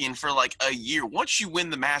champion for like a year. Once you win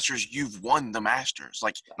the Masters, you've won the Masters.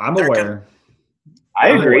 Like, I'm aware. I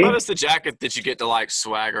agree. What is the jacket that you get to like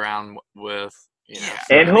swag around with?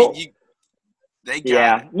 And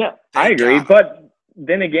I agree, but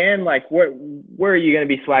then again, like where are you going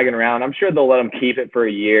to be swagging around? I'm sure they'll let them keep it for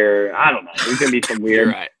a year. I don't know. There's going to be some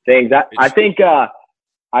weird things. I think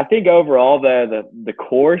overall the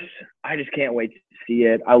course, I just can't wait to see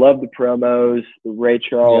it. I love the promos, the Ray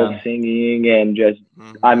Charles singing, and just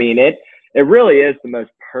I mean it really is the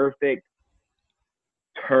most perfect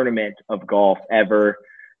tournament of golf ever.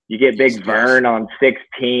 You get Big Vern on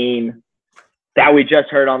 16. That we just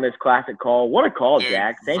heard on this classic call. What a call, dude,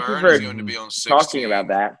 Jack. Thank you for going to be on talking about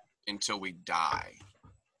that. Until we die.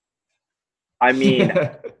 I mean,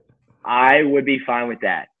 I would be fine with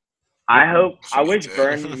that. I wish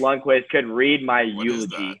Vern Lundquist could read my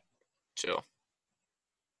eulogy. Chill.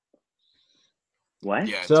 What?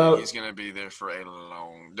 Yeah, so, dude, he's going to be there for a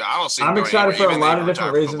long – I don't see I'm excited for a lot of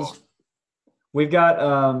different reasons. Football. We've got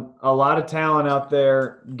a lot of talent out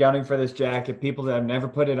there gunning for this jacket, people that have never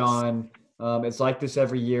put it on. It's like this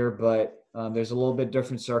every year, but there's a little bit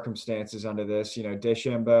different circumstances under this.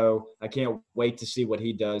 DeChambeau, I can't wait to see what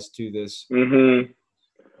he does to this. Mm-hmm.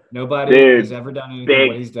 Nobody has ever done anything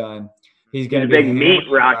what he's done. He's going to be a big meat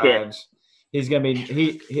rocket. He's going to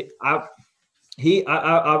be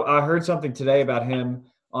I heard something today about him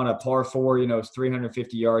on a par 4. It's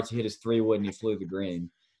 350 yards. He hit his 3-wood and he flew the green.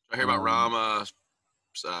 I hear about Rama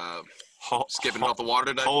skipping off the water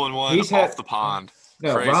today. Hole in one off the pond.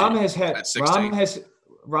 No, Crazy.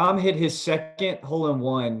 Ram hit his second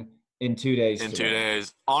hole-in-one in 2 days. In 2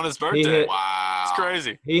 days. On his birthday. Wow. It's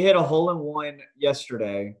crazy. He hit a hole-in-one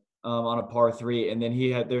yesterday on a par 3, and then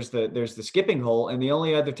there's the skipping hole, and the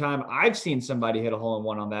only other time I've seen somebody hit a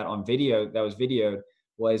hole-in-one on that on video that was videoed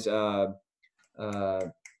was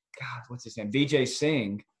what's his name? BJ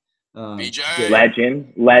Singh. BJ.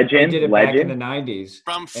 Legend. He did it back in the 90s.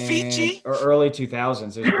 From Fiji? Or early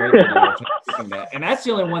 2000s. There's a great video of that. And that's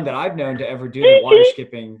the only one that I've known to ever do the water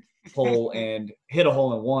skipping hole and hit a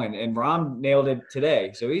hole-in-one. And Ram nailed it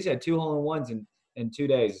today. So he's had 2 hole-in-ones in 2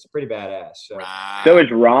 days. It's pretty badass. So is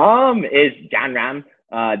John Ram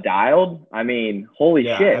dialed? I mean, holy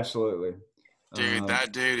shit. Yeah, absolutely. Dude,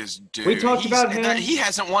 that dude is – dude. We talked about him. He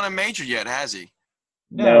hasn't won a major yet, has he?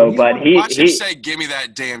 No, but watch him say, "Give me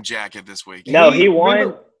that damn jacket this week." No, he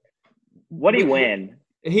won. What did he win?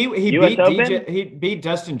 He beat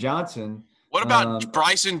Dustin Johnson. What about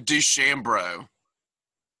Bryson DeChambeau?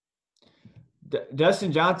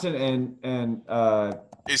 Dustin Johnson and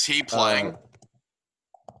is he playing?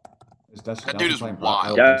 That dude is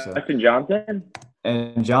wild. Dustin Johnson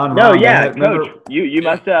and John. No, yeah, Coach. You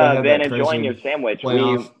must have been enjoying your sandwich.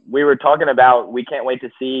 We were talking about. We can't wait to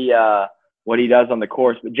see what he does on the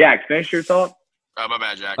course. But Jack, finish your thought. Oh, my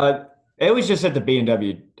bad, Jack. It was just at the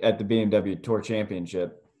BMW Tour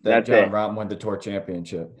Championship that John Rahm won the Tour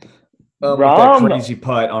Championship. With that crazy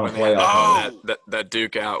putt on a playoff. That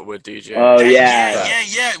Duke out with DJ. Oh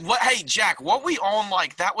yeah. What? Hey, Jack, what we on?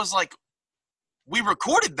 Like that was like we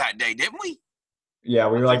recorded that day, didn't we? Yeah,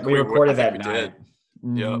 we recorded that night.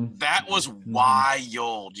 Yeah, that was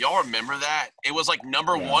wild. Y'all remember that? It was like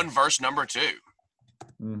number 1 versus number 2.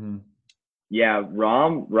 Mm-hmm. Yeah,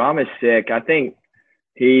 Rahm is sick. I think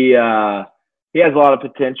he has a lot of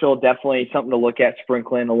potential. Definitely something to look at,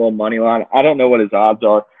 sprinkling a little money line. I don't know what his odds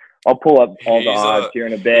are. I'll pull up all the odds here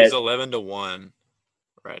in a bit. He's 11-1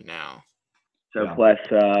 right now. So plus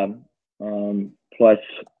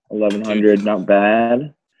 1,100, not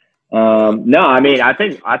bad. No, I mean I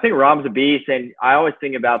think Rahm's a beast, and I always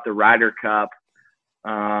think about the Ryder Cup,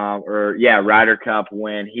 Ryder Cup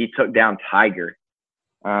when he took down Tiger.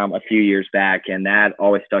 A few years back, and that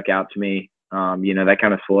always stuck out to me. That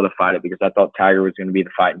kind of solidified it because I thought Tiger was going to be the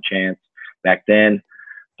fighting chance back then.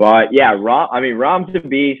 But yeah, Rahm's a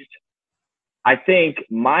beast. I think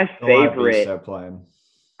my favorite.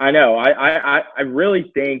 I know. I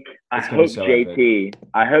really think. I hope JT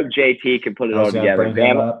can put it all together.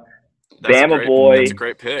 Bama boy. That's a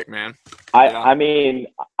great pick, man. I mean,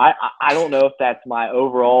 I don't know if that's my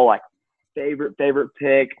overall like favorite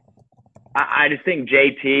pick. I just think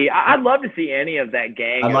JT. I'd love to see any of that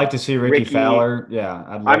gang. I'd like to see Ricky Fowler.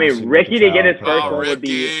 Yeah, Ricky to get his first one would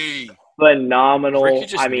be phenomenal. Ricky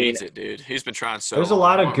just needs it, dude. He's been trying so. There's a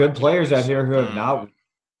lot of good players out here who have not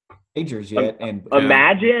majors yet, and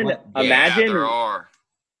imagine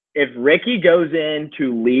if Ricky goes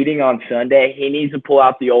into leading on Sunday, he needs to pull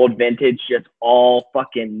out the old vintage, just all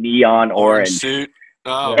fucking neon orange suit.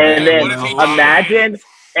 Oh, and then imagine.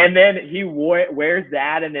 And then he wears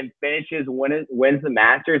that and then wins the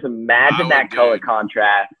Masters. Imagine that color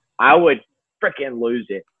contrast. I would freaking lose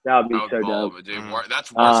it. That would be so dope. That's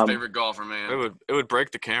Worth's favorite golfer, man. It would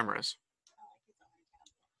break the cameras.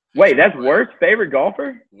 Wait, that's Worth's favorite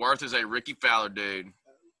golfer? Worth is a Ricky Fowler dude.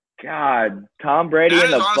 God, Tom Brady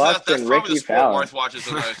and the Bucks and Ricky Fowler. Worth watches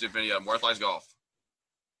the most, if any of them. Worth likes golf.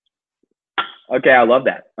 Okay, I love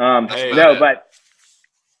that.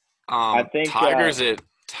 I think Tiger's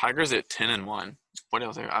at 10-1. What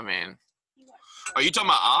else? I mean, are you talking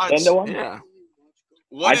about odds? 10-1? Yeah.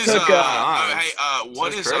 What is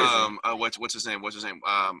what's his name?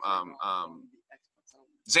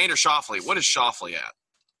 Xander Schauffele. What is Schauffele at?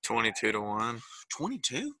 22-1.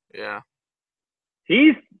 22? Yeah.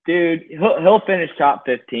 He'll finish top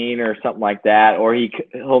 15 or something like that, or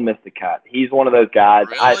he'll miss the cut. He's one of those guys.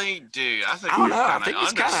 Really, dude? I think he's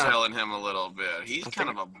underselling him a little bit. He's kind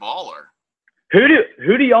of a baller. Who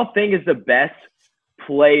do y'all think is the best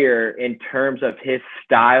player in terms of his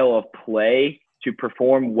style of play to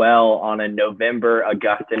perform well on a November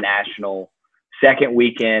Augusta National second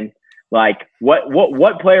weekend? Like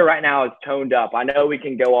what player right now is toned up? I know we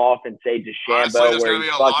can go off and say DeChambeau, where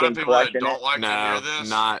he's fucking crushing it.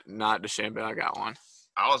 Not DeChambeau. I got one.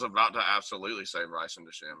 I was about to absolutely say Bryson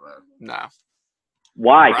DeChambeau. No.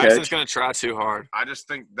 Why? Bryson's going to try too hard. I just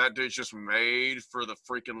think that dude's just made for the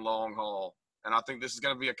freaking long haul. And I think this is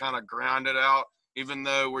going to be a kind of grounded out, even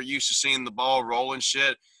though we're used to seeing the ball roll and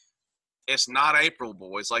shit. It's not April,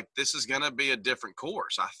 boys. Like, this is going to be a different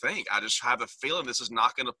course, I think. I just have a feeling this is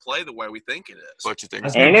not going to play the way we think it is. What you think?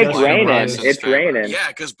 And it's raining. It's raining. Yeah,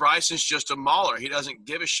 because Bryson's just a mauler. He doesn't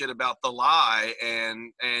give a shit about the lie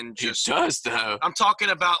and just – He does, though. I'm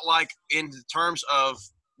talking about, like, in terms of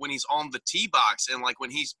when he's on the tee box and, like,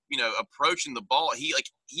 when he's, approaching the ball.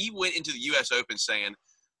 He went into the U.S. Open saying –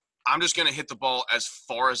 I'm just going to hit the ball as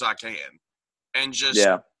far as I can. And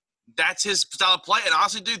that's his style of play. And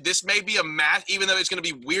honestly, dude, this may be a match, even though it's going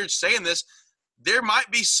to be weird saying this, there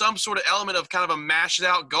might be some sort of element of kind of a mashed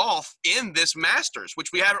out golf in this Masters,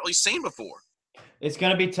 which we haven't really seen before. It's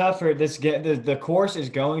going to be tougher. The course is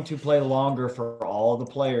going to play longer for all the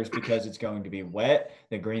players because it's going to be wet.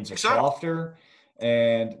 The greens are softer.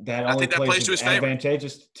 And that only plays to his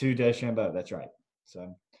advantageous to DeChambeau. That's right.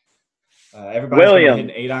 So everybody's hitting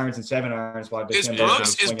 8 irons and 7 irons. While is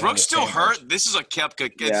Brooks still hurt? This is a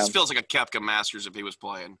Koepka. This feels like a Koepka Masters if he was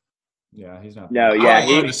playing. Yeah, he's not. No, yeah,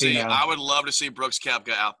 I would love to see Brooks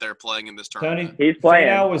Koepka out there playing in this tournament. He's playing.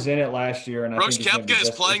 Finau was in it last year, and Brooks Koepka is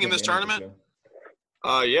playing in this tournament.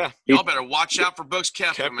 Yeah. Y'all better watch out for Brooks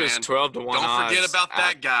Koepka, man. 12-1. Don't forget about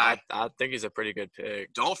that guy. I think he's a pretty good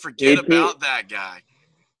pick. Don't forget about that guy.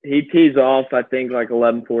 He tees off, I think, like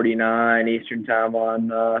 11:49 Eastern time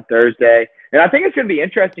on Thursday. And I think it's going to be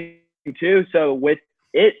interesting, too. So with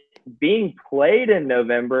it being played in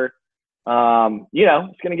November, it's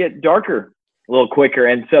going to get darker a little quicker.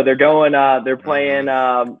 And so they're playing,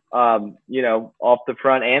 off the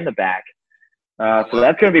front and the back. So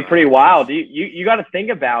that's going to be pretty wild. You got to think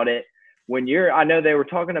about it when I know they were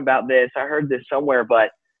talking about this. I heard this somewhere, but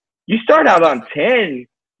you start out on 10,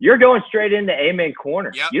 you're going straight into amen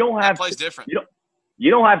corner. Yep, you don't have plays different. You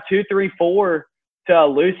don't have 2, 3, 4 to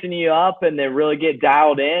loosen you up and then really get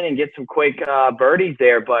dialed in and get some quick birdies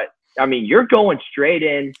there. But I mean, you're going straight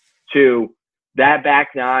into that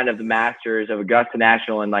back nine of the Masters of Augusta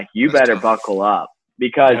National, and you better buckle up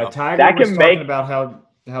because Tiger that was can talking about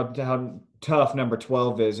how tough number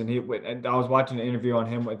 12 is, and I was watching an interview on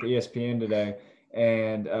him with ESPN today,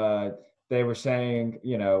 and they were saying,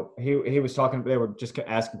 he was talking, they were just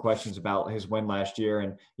asking questions about his win last year.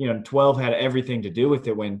 And, 12 had everything to do with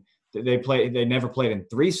it when they never played in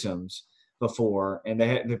threesomes before. And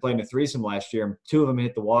they played in a threesome last year, and 2 of them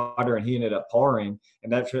hit the water and he ended up parring.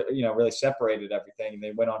 And that, really separated everything. And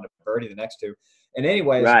they went on to birdie the next 2. And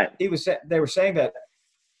anyways, right. they were saying that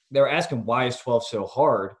they were asking why is 12 so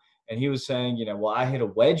hard, and he was saying, well, I hit a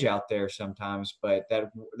wedge out there sometimes, but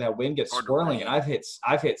that wind gets swirling, and I've hit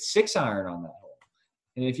 6-iron on that hole.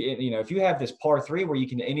 And if you have this par 3 where you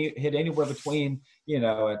can hit anywhere between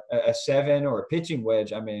a 7 or a pitching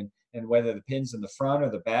wedge, and whether the pin's in the front or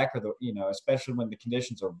the back or the especially when the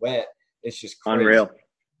conditions are wet, it's just crazy. Unreal.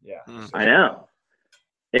 Yeah, I know.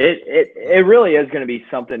 It really is going to be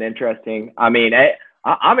something interesting. I'm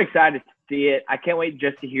excited to see it. I can't wait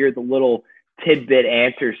just to hear the little tidbit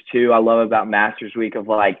answers too. I love about Masters Week of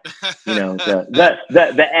the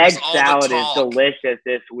egg salad is delicious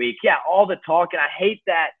this week. Yeah, all the talk, and I hate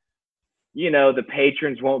that the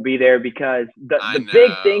patrons won't be there, because the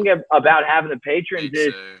big thing about having the patrons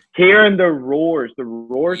is hearing the roars. The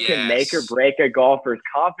roars can make or break a golfer's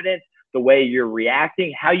confidence, the way you're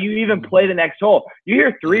reacting, how you even play the next hole. You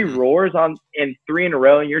hear 3 roars in 3 in a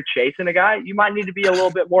row and you're chasing a guy, you might need to be a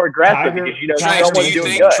little bit more aggressive because someone's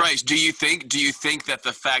doing good. Trace, do you think that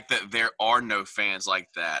the fact that there are no fans like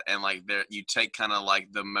that, and you take kind of like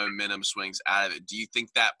the momentum swings out of it, do you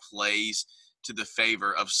think that plays to the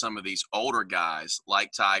favor of some of these older guys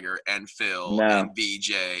like Tiger and Phil and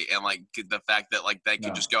BJ, and the fact that they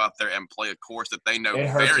can just go out there and play a course that they know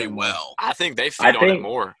very well? I think they feed on it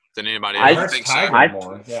more than anybody else. I don't think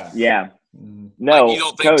so. Yeah. No. You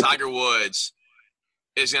don't think Tiger Woods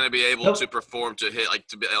is going to be able to perform to hit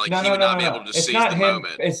not be able to seize the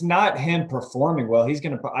moment? It's not him performing well.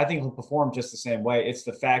 I think he'll perform just the same way. It's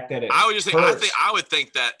the fact that I would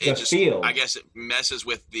think that it just field. I guess it messes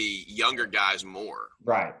with the younger guys more.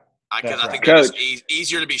 Right. Because I think it's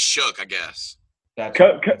easier to be shook, I guess. That's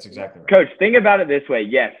exactly right. Coach, think about it this way.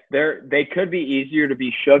 Yes, they could be easier to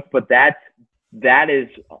be shook, but that is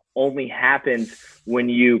only happens when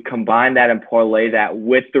you combine that and parlay that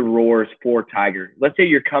with the roars for Tiger. Let's say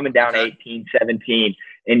you're coming down 18, 17,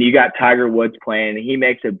 and you got Tiger Woods playing, and he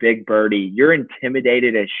makes a big birdie. You're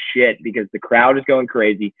intimidated as shit because the crowd is going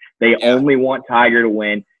crazy. They only want Tiger to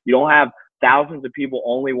win. You don't have thousands of people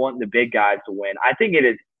only wanting the big guys to win. I think it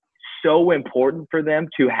is so important for them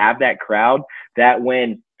to have that crowd that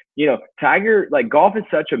when, Tiger, golf is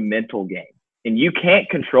such a mental game. And you can't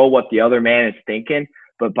control what the other man is thinking,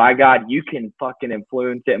 but by God, you can fucking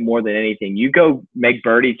influence it more than anything. You go make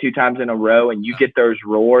birdie 2 times in a row and you get those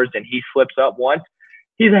roars and he slips up once,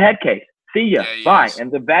 he's a head case. See ya. Bye.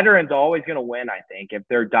 And the veteran's always going to win, I think, if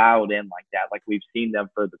they're dialed in like that, like we've seen them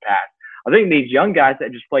for the past. I think these young guys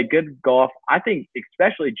that just play good golf, I think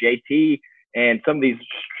especially JT and some of these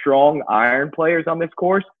strong iron players on this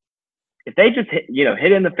course, if they just hit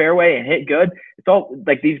in the fairway and hit good, it's all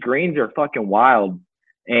these greens are fucking wild,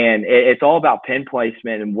 and it's all about pin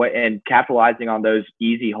placement and capitalizing on those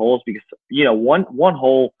easy holes, because one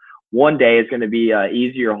hole one day is going to be an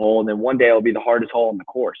easier hole, and then one day it'll be the hardest hole in the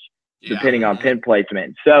course, depending on pin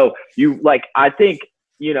placement. So I think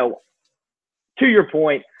to your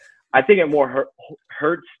point, I think it more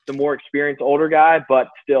hurts the more experienced older guy, but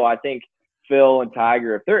still, I think Phil and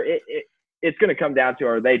Tiger, if they're it's going to come down to,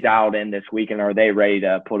 are they dialed in this week and are they ready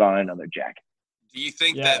to put on another jacket? Do you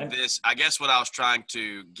think that I guess what I was trying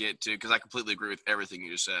to get to, because I completely agree with everything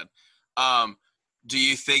you just said. Do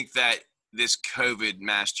you think that this COVID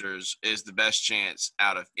Masters is the best chance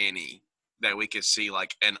out of any that we could see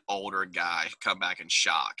an older guy come back and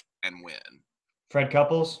shock and win? Fred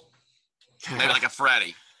Couples? Maybe a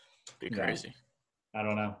Freddie. Be crazy. I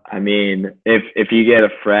don't know. If you get a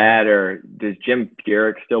Fred, or does Jim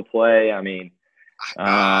Furyk still play?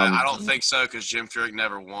 I don't think so, because Jim Furyk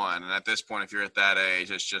never won, and at this point, if you're at that age,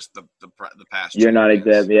 it's just the past. You're not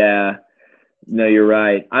exempt. Yeah, no, you're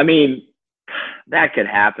right. That could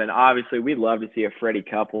happen. Obviously, we'd love to see a Freddie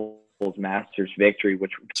Couples Masters victory,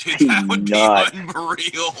 which would be nuts.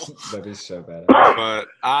 Unreal. That is so bad. But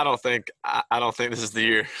I don't think this is the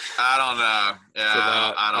year. I don't know.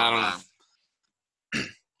 Yeah, I don't know.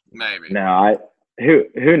 Maybe. No,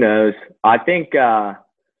 who knows? I think I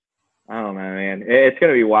don't know, man. It's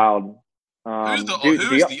gonna be wild. Who's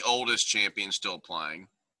the oldest champion still playing?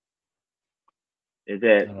 Is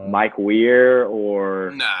it Mike Weir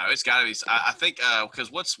or? No, it's got to be. I think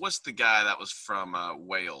because what's the guy that was from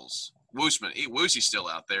Wales? Woosman. Woosie's still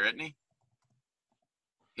out there, isn't he?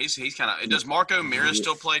 He's kind of. Does Marco Mira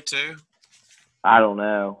still play too? I don't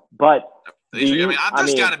know, but.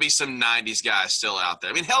 There's got to be some 90s guys still out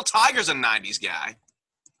there. Hell, Tiger's a 90s guy.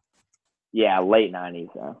 Yeah, late 90s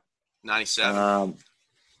though. 97.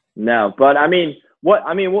 No, but what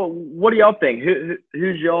do y'all think?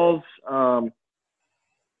 Who's y'all's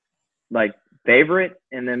favorite,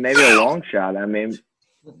 and then maybe a long shot? My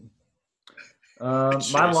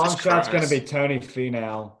long shot's going to be Tony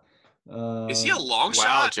Finau. Is he a long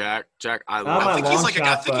shot? Wow, Jack. I think he's like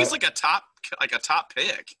a top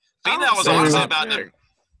pick. Finau was honestly about to.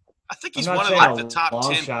 I think he's one of like the top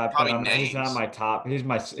 10 probably names. He's not my top. He's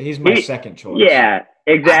my second choice. Yeah,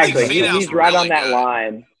 exactly. He's right on that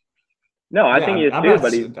line. No, I think he is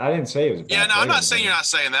too, but I didn't say he was a bad I'm not saying you're not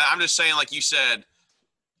saying that. I'm just saying, like you said,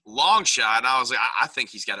 long shot. And I was like, I think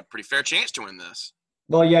he's got a pretty fair chance to win this.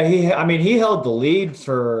 Well, yeah, he held the lead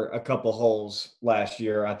for a couple holes last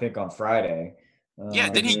year, I think on Friday.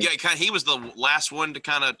 Didn't he he was the last one to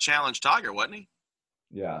kind of challenge Tiger, wasn't he?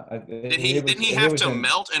 Yeah. Didn't he have to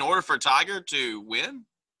melt in order for Tiger to win?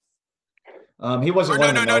 He wasn't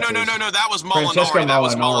one of the melters. No. That was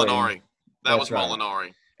Molinari. That was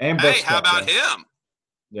Molinari. And how about him?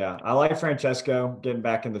 Yeah, I like Francesco getting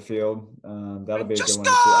back in the field. That'll be a good one to see.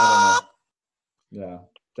 I don't know.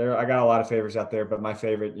 Yeah, I got a lot of favorites out there, but my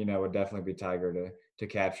favorite, would definitely be Tiger to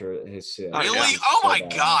capture his sit. Really? Oh my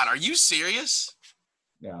God, are you serious?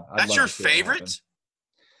 Yeah, that's your favorite.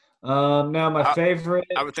 No, my favorite.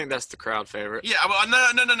 I would think that's the crowd favorite. Yeah, well, no.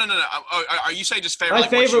 Are you saying just favorite? My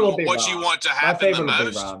favorite will be what you want to happen the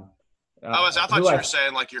most? I thought you were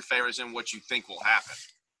saying like your favorites and what you think will happen.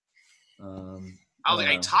 I was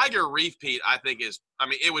like, a Tiger repeat, I think is. I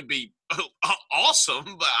mean, it would be awesome,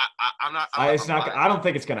 but I'm not. I don't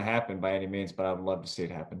think it's going to happen by any means, but I would love to see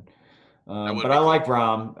it happen. But I like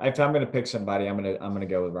Rahm. If I'm going to pick somebody, I'm going to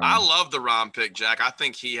go with Rahm. I love the Rahm pick, Jack. I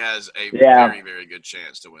think he has a very, very good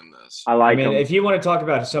chance to win this. I mean, if you want to talk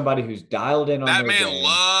about somebody who's dialed in on that man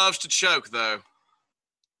loves to choke, though.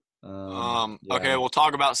 Okay, we'll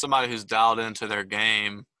talk about somebody who's dialed into their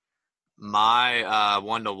game. My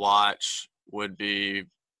one to watch would be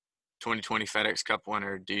 2020 FedEx Cup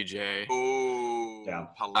winner DJ. Ooh, yeah.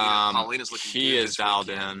 Paulina's looking. He is dialed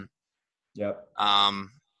in. Yep.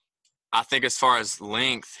 I think as far as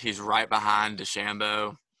length, he's right behind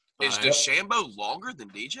DeChambeau. Is DeChambeau longer than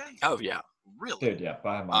DJ? Oh yeah, really? Dude, yeah.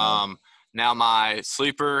 By him. Now my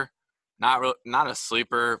sleeper, not a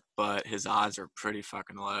sleeper, but his odds are pretty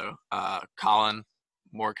fucking low. Colin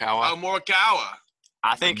Morikawa. Oh, Morikawa.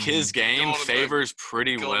 I think his game favors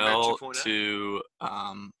pretty well to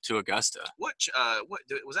Augusta. What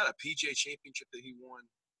was that, a PGA Championship that he won?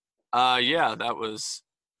 Yeah, that was.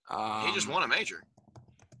 He just won a major.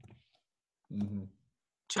 Mm-hmm.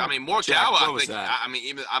 I mean, Morikawa.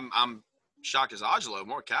 I'm shocked as Angelo.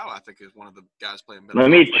 Morikawa, I think, is one of the guys playing better. Let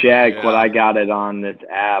me check what I got it on this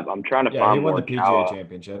app. I'm trying to find. He won the PGA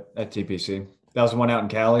Championship at TPC. That was the one out in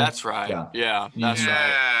Cali. That's right. Yeah, that's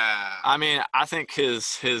right. I mean, I think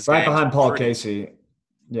his right behind Paul Casey.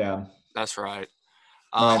 Yeah, that's right.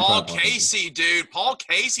 Paul Casey, dude. Paul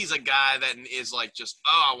Casey's a guy that is like just,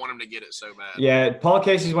 I want him to get it so bad. Yeah, Paul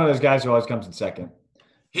Casey's one of those guys who always comes in second.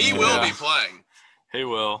 He will be playing. He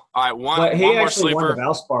will. All right, one but he one more actually sleeper. won the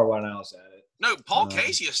Valspar when I was at it. No, Paul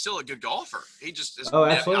Casey is still a good golfer. He just is. Oh,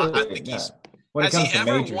 absolutely. I think he's. Has he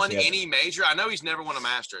ever won any major? I know he's never won a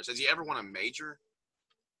Masters. Has he ever won a major?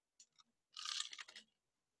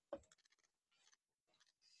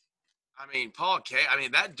 I mean,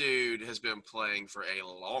 that dude has been playing for a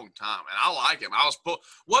long time, and I like him.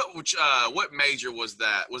 What major was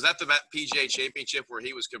that? Was that the PGA Championship where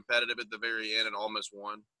he was competitive at the very end and almost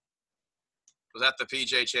won? Was that the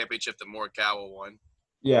PGA Championship that Morikawa won?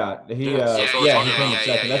 Yeah, he came in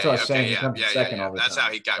second. That's what I was saying. He comes in second all the time. That's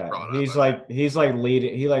how he got brought up. He's like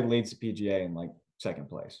leading. He leads the PGA in like second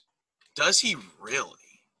place. Does he really?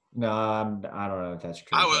 No, I don't know if that's true.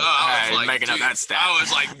 I was like making up that stat. I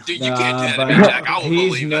was like, dude, you can't do that to me, Jack. I will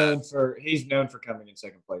believe that. He's known for coming in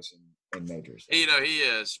second place in majors. He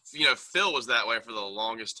is. Phil was that way for the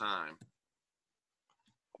longest time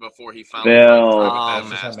before he finally got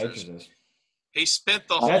Masters. He spent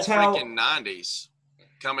the whole freaking 90s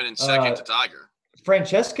coming in second to Tiger.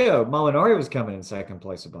 Francesco Molinari was coming in second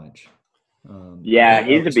place a bunch.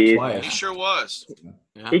 He's a beast. He sure was.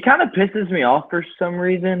 Yeah. He kind of pisses me off for some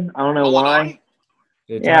reason. I don't know why.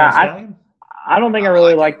 I don't think I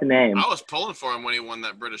really like the name. I was pulling for him when he won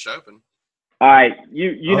that British Open. All right,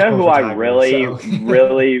 you know who I really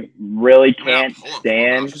can't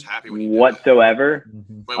stand whatsoever.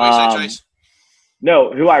 Wait, what did you say, Chase?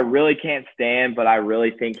 No, who I really can't stand, but I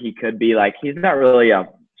really think he could be like, he's not really a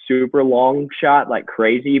super long shot like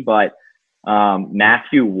crazy, but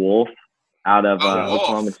Matthew Wolff out of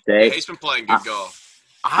Oklahoma State. Yeah, he's been playing good golf.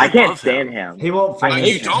 I can't stand him. He won't finish.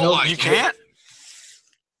 You don't like you can't?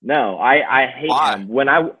 No, I hate him. When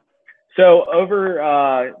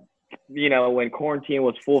quarantine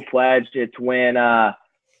was full-fledged, it's when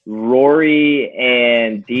Rory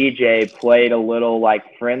and DJ played a little like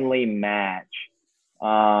friendly match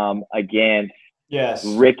against Yes.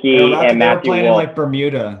 Ricky and they were Matthew playing Wolf. in like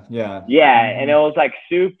Bermuda. Yeah. Yeah, and it was like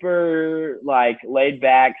super like laid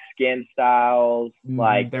back skin styles.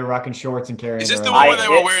 Like they were rocking shorts and carrying. Is this the one where they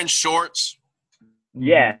were wearing shorts?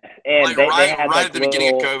 Yes, and like they had right like at the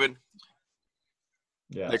beginning of COVID.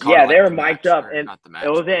 Yeah, they were mic'd up, and it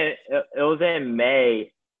was in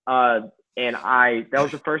May, and that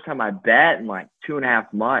was the first time I bet in like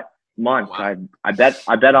 2.5 months. Wow. I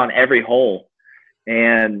bet on every hole,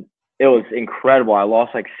 and it was incredible. I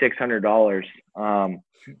lost like $600. So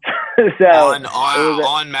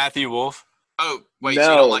on Matthew Wolf. Oh, wait, so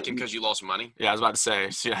you don't like him because you lost money? Yeah, I was about to say,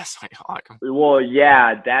 yes, I don't like him. Well,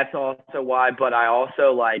 yeah, that's also why, but I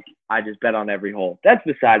also I just bet on every hole. That's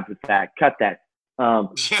besides the fact. Cut that.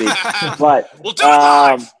 But we'll do it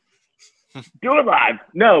live. Do it live.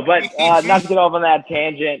 No, but not to get off on that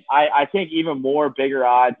tangent, I think even more bigger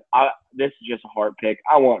odds. This is just a heart pick.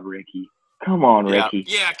 I want Ricky. Come on, Ricky.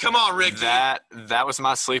 Yeah, come on, Ricky. That was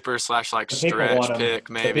my sleeper / stretch pick,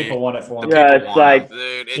 maybe. The people want it for him. Yeah, it's like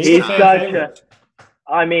dude, he's such a.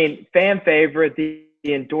 I mean, fan favorite. The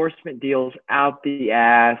endorsement deal's out the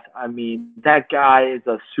ass. I mean, that guy is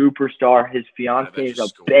a superstar. His fiance is a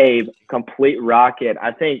babe, complete rocket.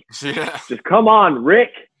 I think. Yeah. Just come on, Rick.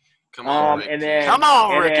 Come on, Rick.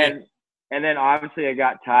 Ricky. And then obviously I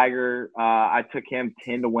got Tiger. I took him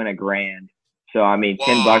 10 to win $1,000. So I mean,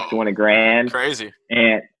 $10 to win $1,000. Crazy.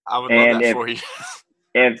 And I would love that for you.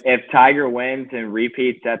 if Tiger wins and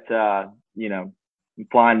repeats, that's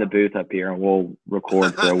fly in the booth up here and we'll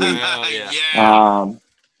record for a week. Yeah.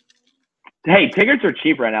 Hey, tickets are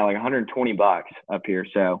cheap right now, like $120 up here,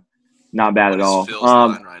 so not bad at all. Phil's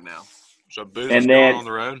line right now. So booth is going on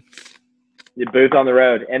the road. The booth on the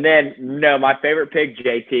road, and then my favorite pick,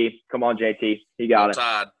 JT. Come on, JT, he got it.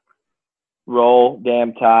 Tide. Roll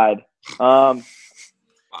damn Tide. Bottom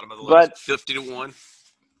of the list, 50 to 1.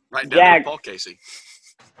 Right down to Paul Casey.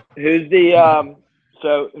 Who's the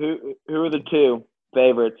so who are the two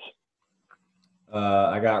favorites?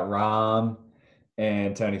 I got Rahm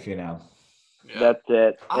and Tony Finau. Yeah. That's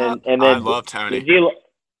it. And then I love Tony.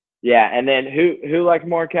 And then who like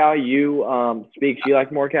Morikawa? You Speaks. You like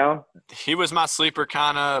Morikawa? He was my sleeper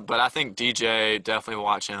kind of, but I think DJ definitely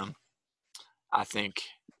watch him. I think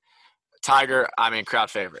Tiger. I mean,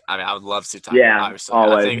 crowd favorite. I mean, I would love to see Tiger. Yeah, obviously.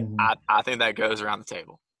 always. I think that goes around the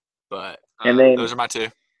table. But and then, those are my two.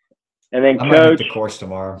 And then I Coach. might hit the course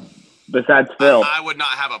tomorrow. Besides Phil, I would not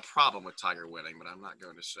have a problem with Tiger winning, but I'm not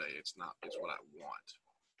going to say it's what I want.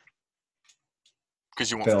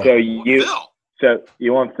 Because you want Phil. Phil. So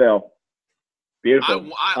you want Phil. Beautiful.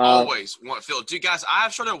 I always want Phil. Dude, guys,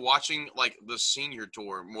 I've started watching like the senior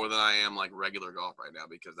tour more than I am like regular golf right now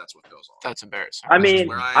because that's what Phil's on. That's embarrassing. I mean,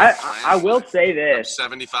 I will say this. I'm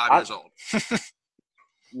 75 years old.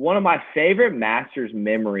 One of my favorite Masters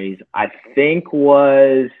memories, I think,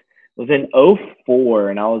 was in 2004,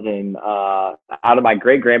 and I was in out of my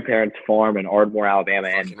great grandparents' farm in Ardmore, Alabama,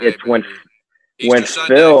 and it's when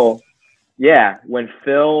Phil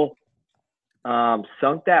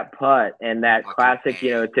sunk that putt and that classic,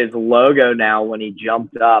 it's his logo now when he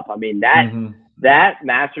jumped up. I mean, that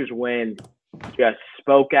Masters win just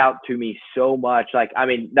spoke out to me so much. Like, I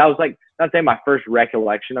mean, that was like, not saying my first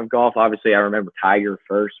recollection of golf. Obviously, I remember Tiger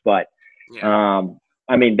first, but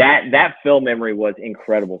I mean, that Phil memory was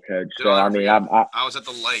incredible, Coach. Dude, so, I mean, I was at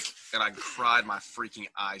the lake and I cried my freaking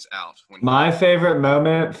eyes out. My favorite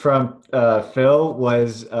moment from Phil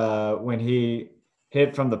was when he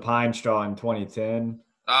hit from the pine straw in 2010.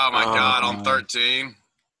 Oh my God! On 13,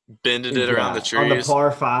 bended it around the trees on the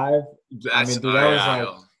par 5. I mean, dude,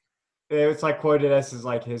 it was like quoted as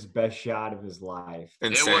like his best shot of his life.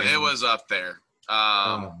 It was up there.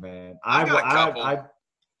 Oh man, and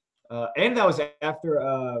that was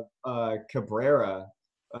after Cabrera.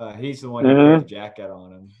 He's the one who put the jacket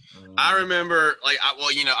on him. I remember,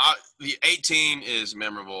 the 18 is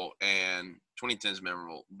memorable and 2010 is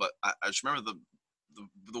memorable, but I just remember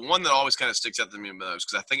the one that always kind of sticks out to me most,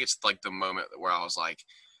 because I think it's like the moment where I was like,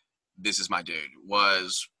 this is my dude,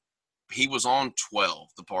 was he was on 12,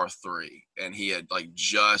 the par 3, and he had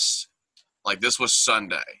this was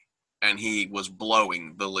Sunday, and he was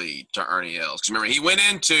blowing the lead to Ernie Els. Because remember, he went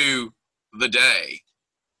into the day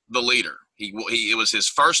the leader. It was his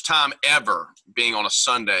first time ever being on a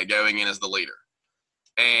Sunday going in as the leader,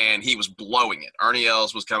 and he was blowing it. Ernie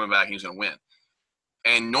Els was coming back, and he was going to win.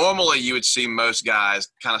 And normally you would see most guys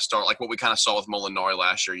kind of start like what we kind of saw with Molinari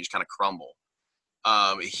last year. You just kind of crumble.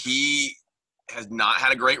 He has not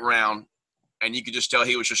had a great round, and you could just tell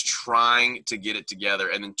he was just trying to get it together.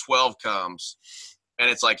 And then 12 comes, and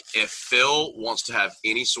it's like if Phil wants to have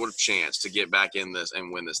any sort of chance to get back in this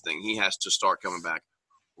and win this thing, he has to start coming back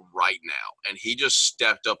right now. And he just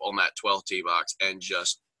stepped up on that 12th tee box and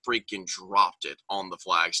just freaking dropped it on the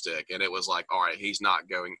flagstick. And it was like, all right, he's not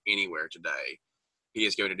going anywhere today. He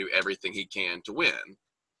is going to do everything he can to win.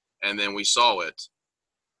 And then we saw it.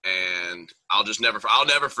 And I'll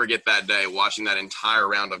never forget that day watching that entire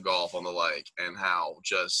round of golf on the lake and how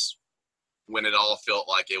just when it all felt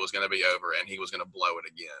like it was going to be over and he was going to blow it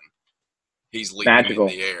again. He's leaping in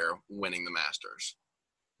the air, winning the Masters.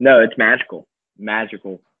 No, it's magical.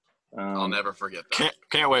 Magical. I'll never forget that.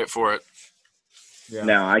 Can't wait for it. Yeah.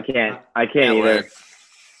 No, I can't either.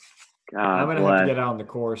 I'm going to have to get out on the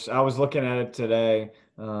course. I was looking at it today.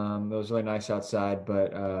 It was really nice outside,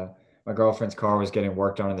 but my girlfriend's car was getting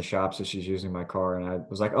worked on in the shop, so she's using my car. And I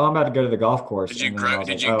was like, oh, I'm about to go to the golf course. Did you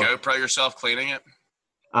GoPro yourself cleaning it?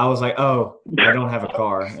 I was like, oh, I don't have a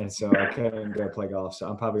car, and so I couldn't go play golf. So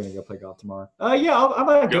I'm probably going to go play golf tomorrow. Yeah, I'm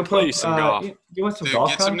going to go play some golf. You want some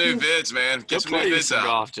golf? Get some new vids, man. Get some new vids out.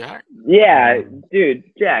 Golf, Jack. Yeah, dude,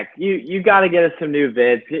 Jack, you got to get us some new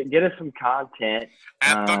vids. Get us some content.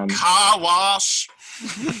 At the car wash.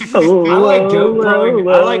 I like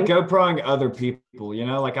GoProing other people. You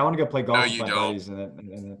know, like I want to go play golf with my buddies.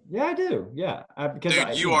 Yeah, I do. Yeah,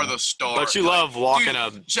 because you are the star. But you love walking a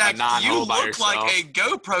nine-hole by yourself. You look like a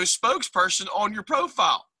GoPro spokesperson on your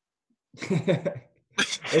profile.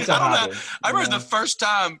 It's a hobby. I remember the first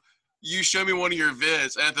time you showed me one of your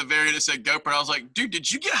vids, and at the very end it said GoPro. I was like, dude,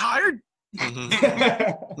 did you get hired?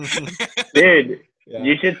 Dude. Yeah.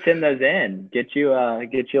 You should send those in. Get you a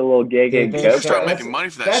little gig at GoPro. Start making money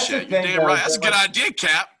for that shit. You're damn right. That's a good idea,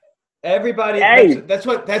 Cap. Everybody, that's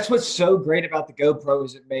what's so great about the GoPro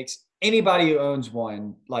is it makes anybody who owns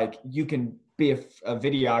one, like you can be a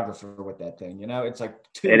videographer with that thing. You know, it's like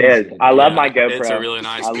it is. I love my GoPro. It's a really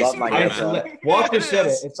nice. I love my GoPro. Walker said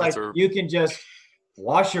it. It's like you can just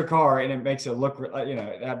wash your car and it makes it look, you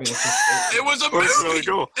know, I mean, it was a movie. Really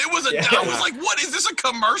cool. It was I was like, what is this, a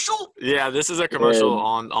commercial? Yeah, this is a commercial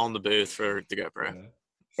on the booth for the GoPro.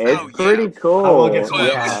 It's pretty cool. I will get some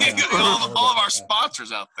all of our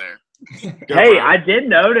sponsors out there. Hey, I did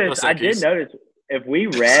notice if we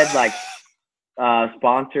read like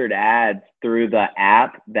sponsored ads through the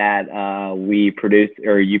app that we produce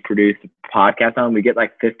or you produce a podcast on, we get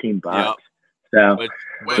like $15. Yep. So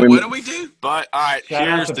what do we do? But all right,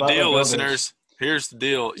 here's the deal, listeners. Here's the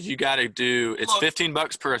deal. You got to do. It's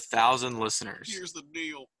 $15 per 1,000 listeners. Here's the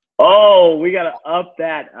deal. Oh, we got to up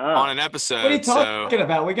that up on an episode. What are you talking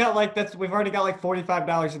about? We got we've already got like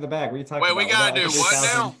 $45 in the bag. What are you talking about? Wait, we got to do what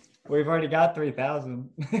now? We've already got 3,000.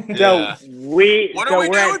 So we're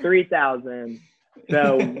at 3,000.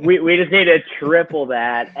 So we just need to triple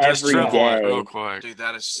that every day. Real quick. Dude,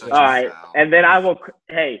 that is such all right. And then I will.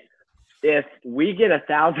 Hey, if we get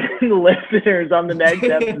 1,000 listeners on the next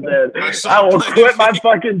episode, I will quit my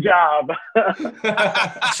fucking job.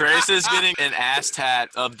 Trace is getting an ass tat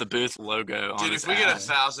of the booth logo. Dude, if we get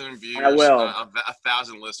 1,000 views, I will.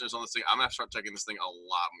 1,000 listeners on this thing, I'm gonna have to start taking this thing a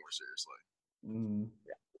lot more seriously.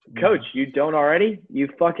 Coach, you don't already? You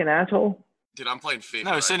fucking asshole. Dude, I'm playing FIFA.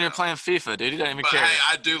 No, sitting here playing FIFA, dude. You don't even care. Hey,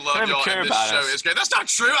 I do love y'all, and this show is great. That's not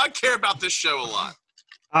true. I care about this show a lot.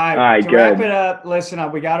 All right, to wrap it up, listen,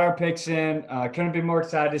 we got our picks in. Couldn't be more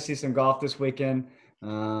excited to see some golf this weekend.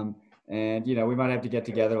 And, you know, we might have to get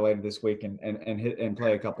together later this week and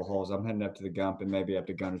play a couple holes. I'm heading up to the Gump and maybe up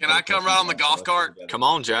to Gunner. Can I come right on the golf cart? Come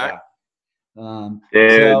on, Jack. Yeah.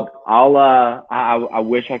 Dude, I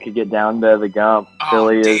wish I could get down to the Gump. Oh,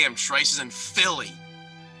 damn, Trace is in Philly.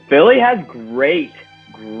 Philly has great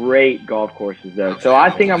golf courses, though. So I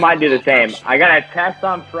think I might do the same. I got a test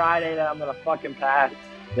on Friday that I'm going to fucking pass.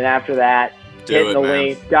 Then after that, hitting the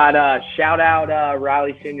link. Got shout out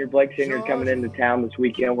Riley Senior, Blake Senior coming into town this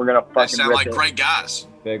weekend. We're gonna fucking sound like great guys.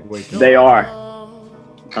 Big weekend. They are.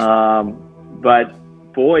 But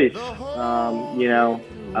boys, you know,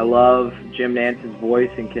 I love Jim Nance's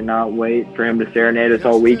voice and cannot wait for him to serenade us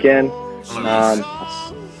all weekend.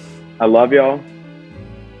 I love y'all.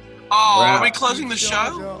 Oh, are we closing the show?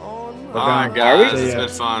 All right, guys, it's been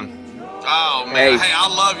fun. Oh man, hey, I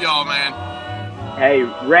love y'all, man. Hey,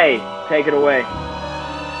 Ray, take it away.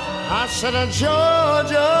 I said,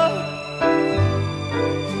 Georgia,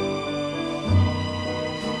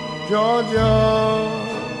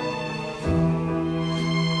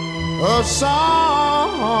 a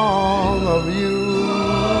song of you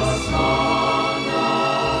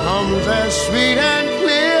comes as sweet and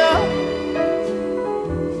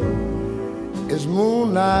clear as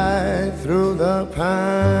moonlight through the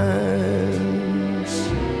pines.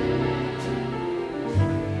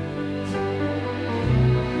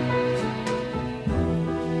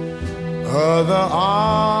 Other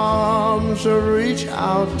arms reach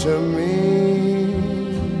out to me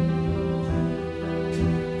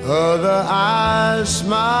Other eyes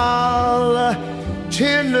smile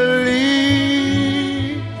tenderly.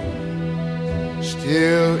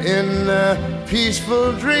 Still in the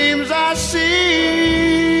peaceful dreams I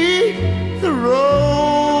see, the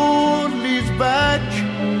road leads back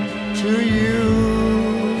to you.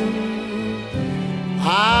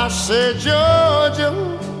 I said, Georgia,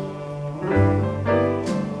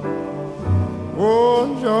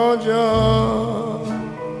 oh Georgia,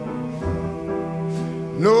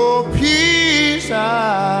 no peace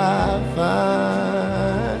I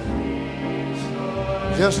find,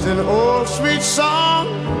 just an old sweet song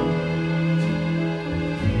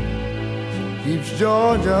keeps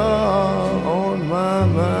Georgia on my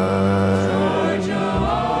mind. Georgia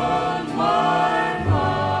on my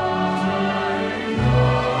mind.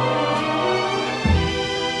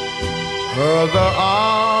 Other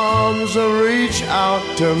arms reach out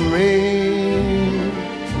to me,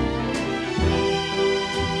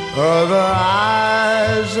 other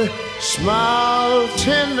eyes smile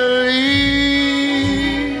tenderly.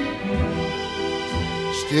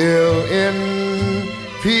 Still in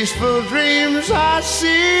peaceful dreams I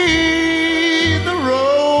see, the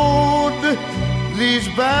road leads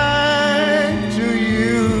back to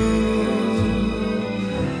you.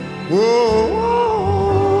 Whoa,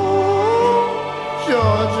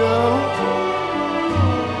 Georgia,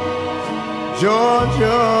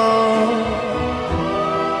 Georgia,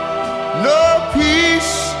 no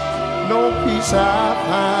peace I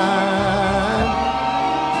find,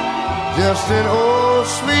 just an old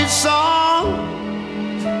sweet song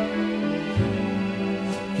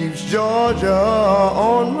keeps Georgia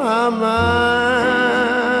on my mind.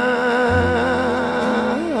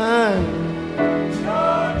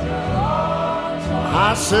 Georgia on my mind.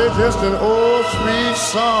 I say just an old sweet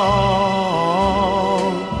song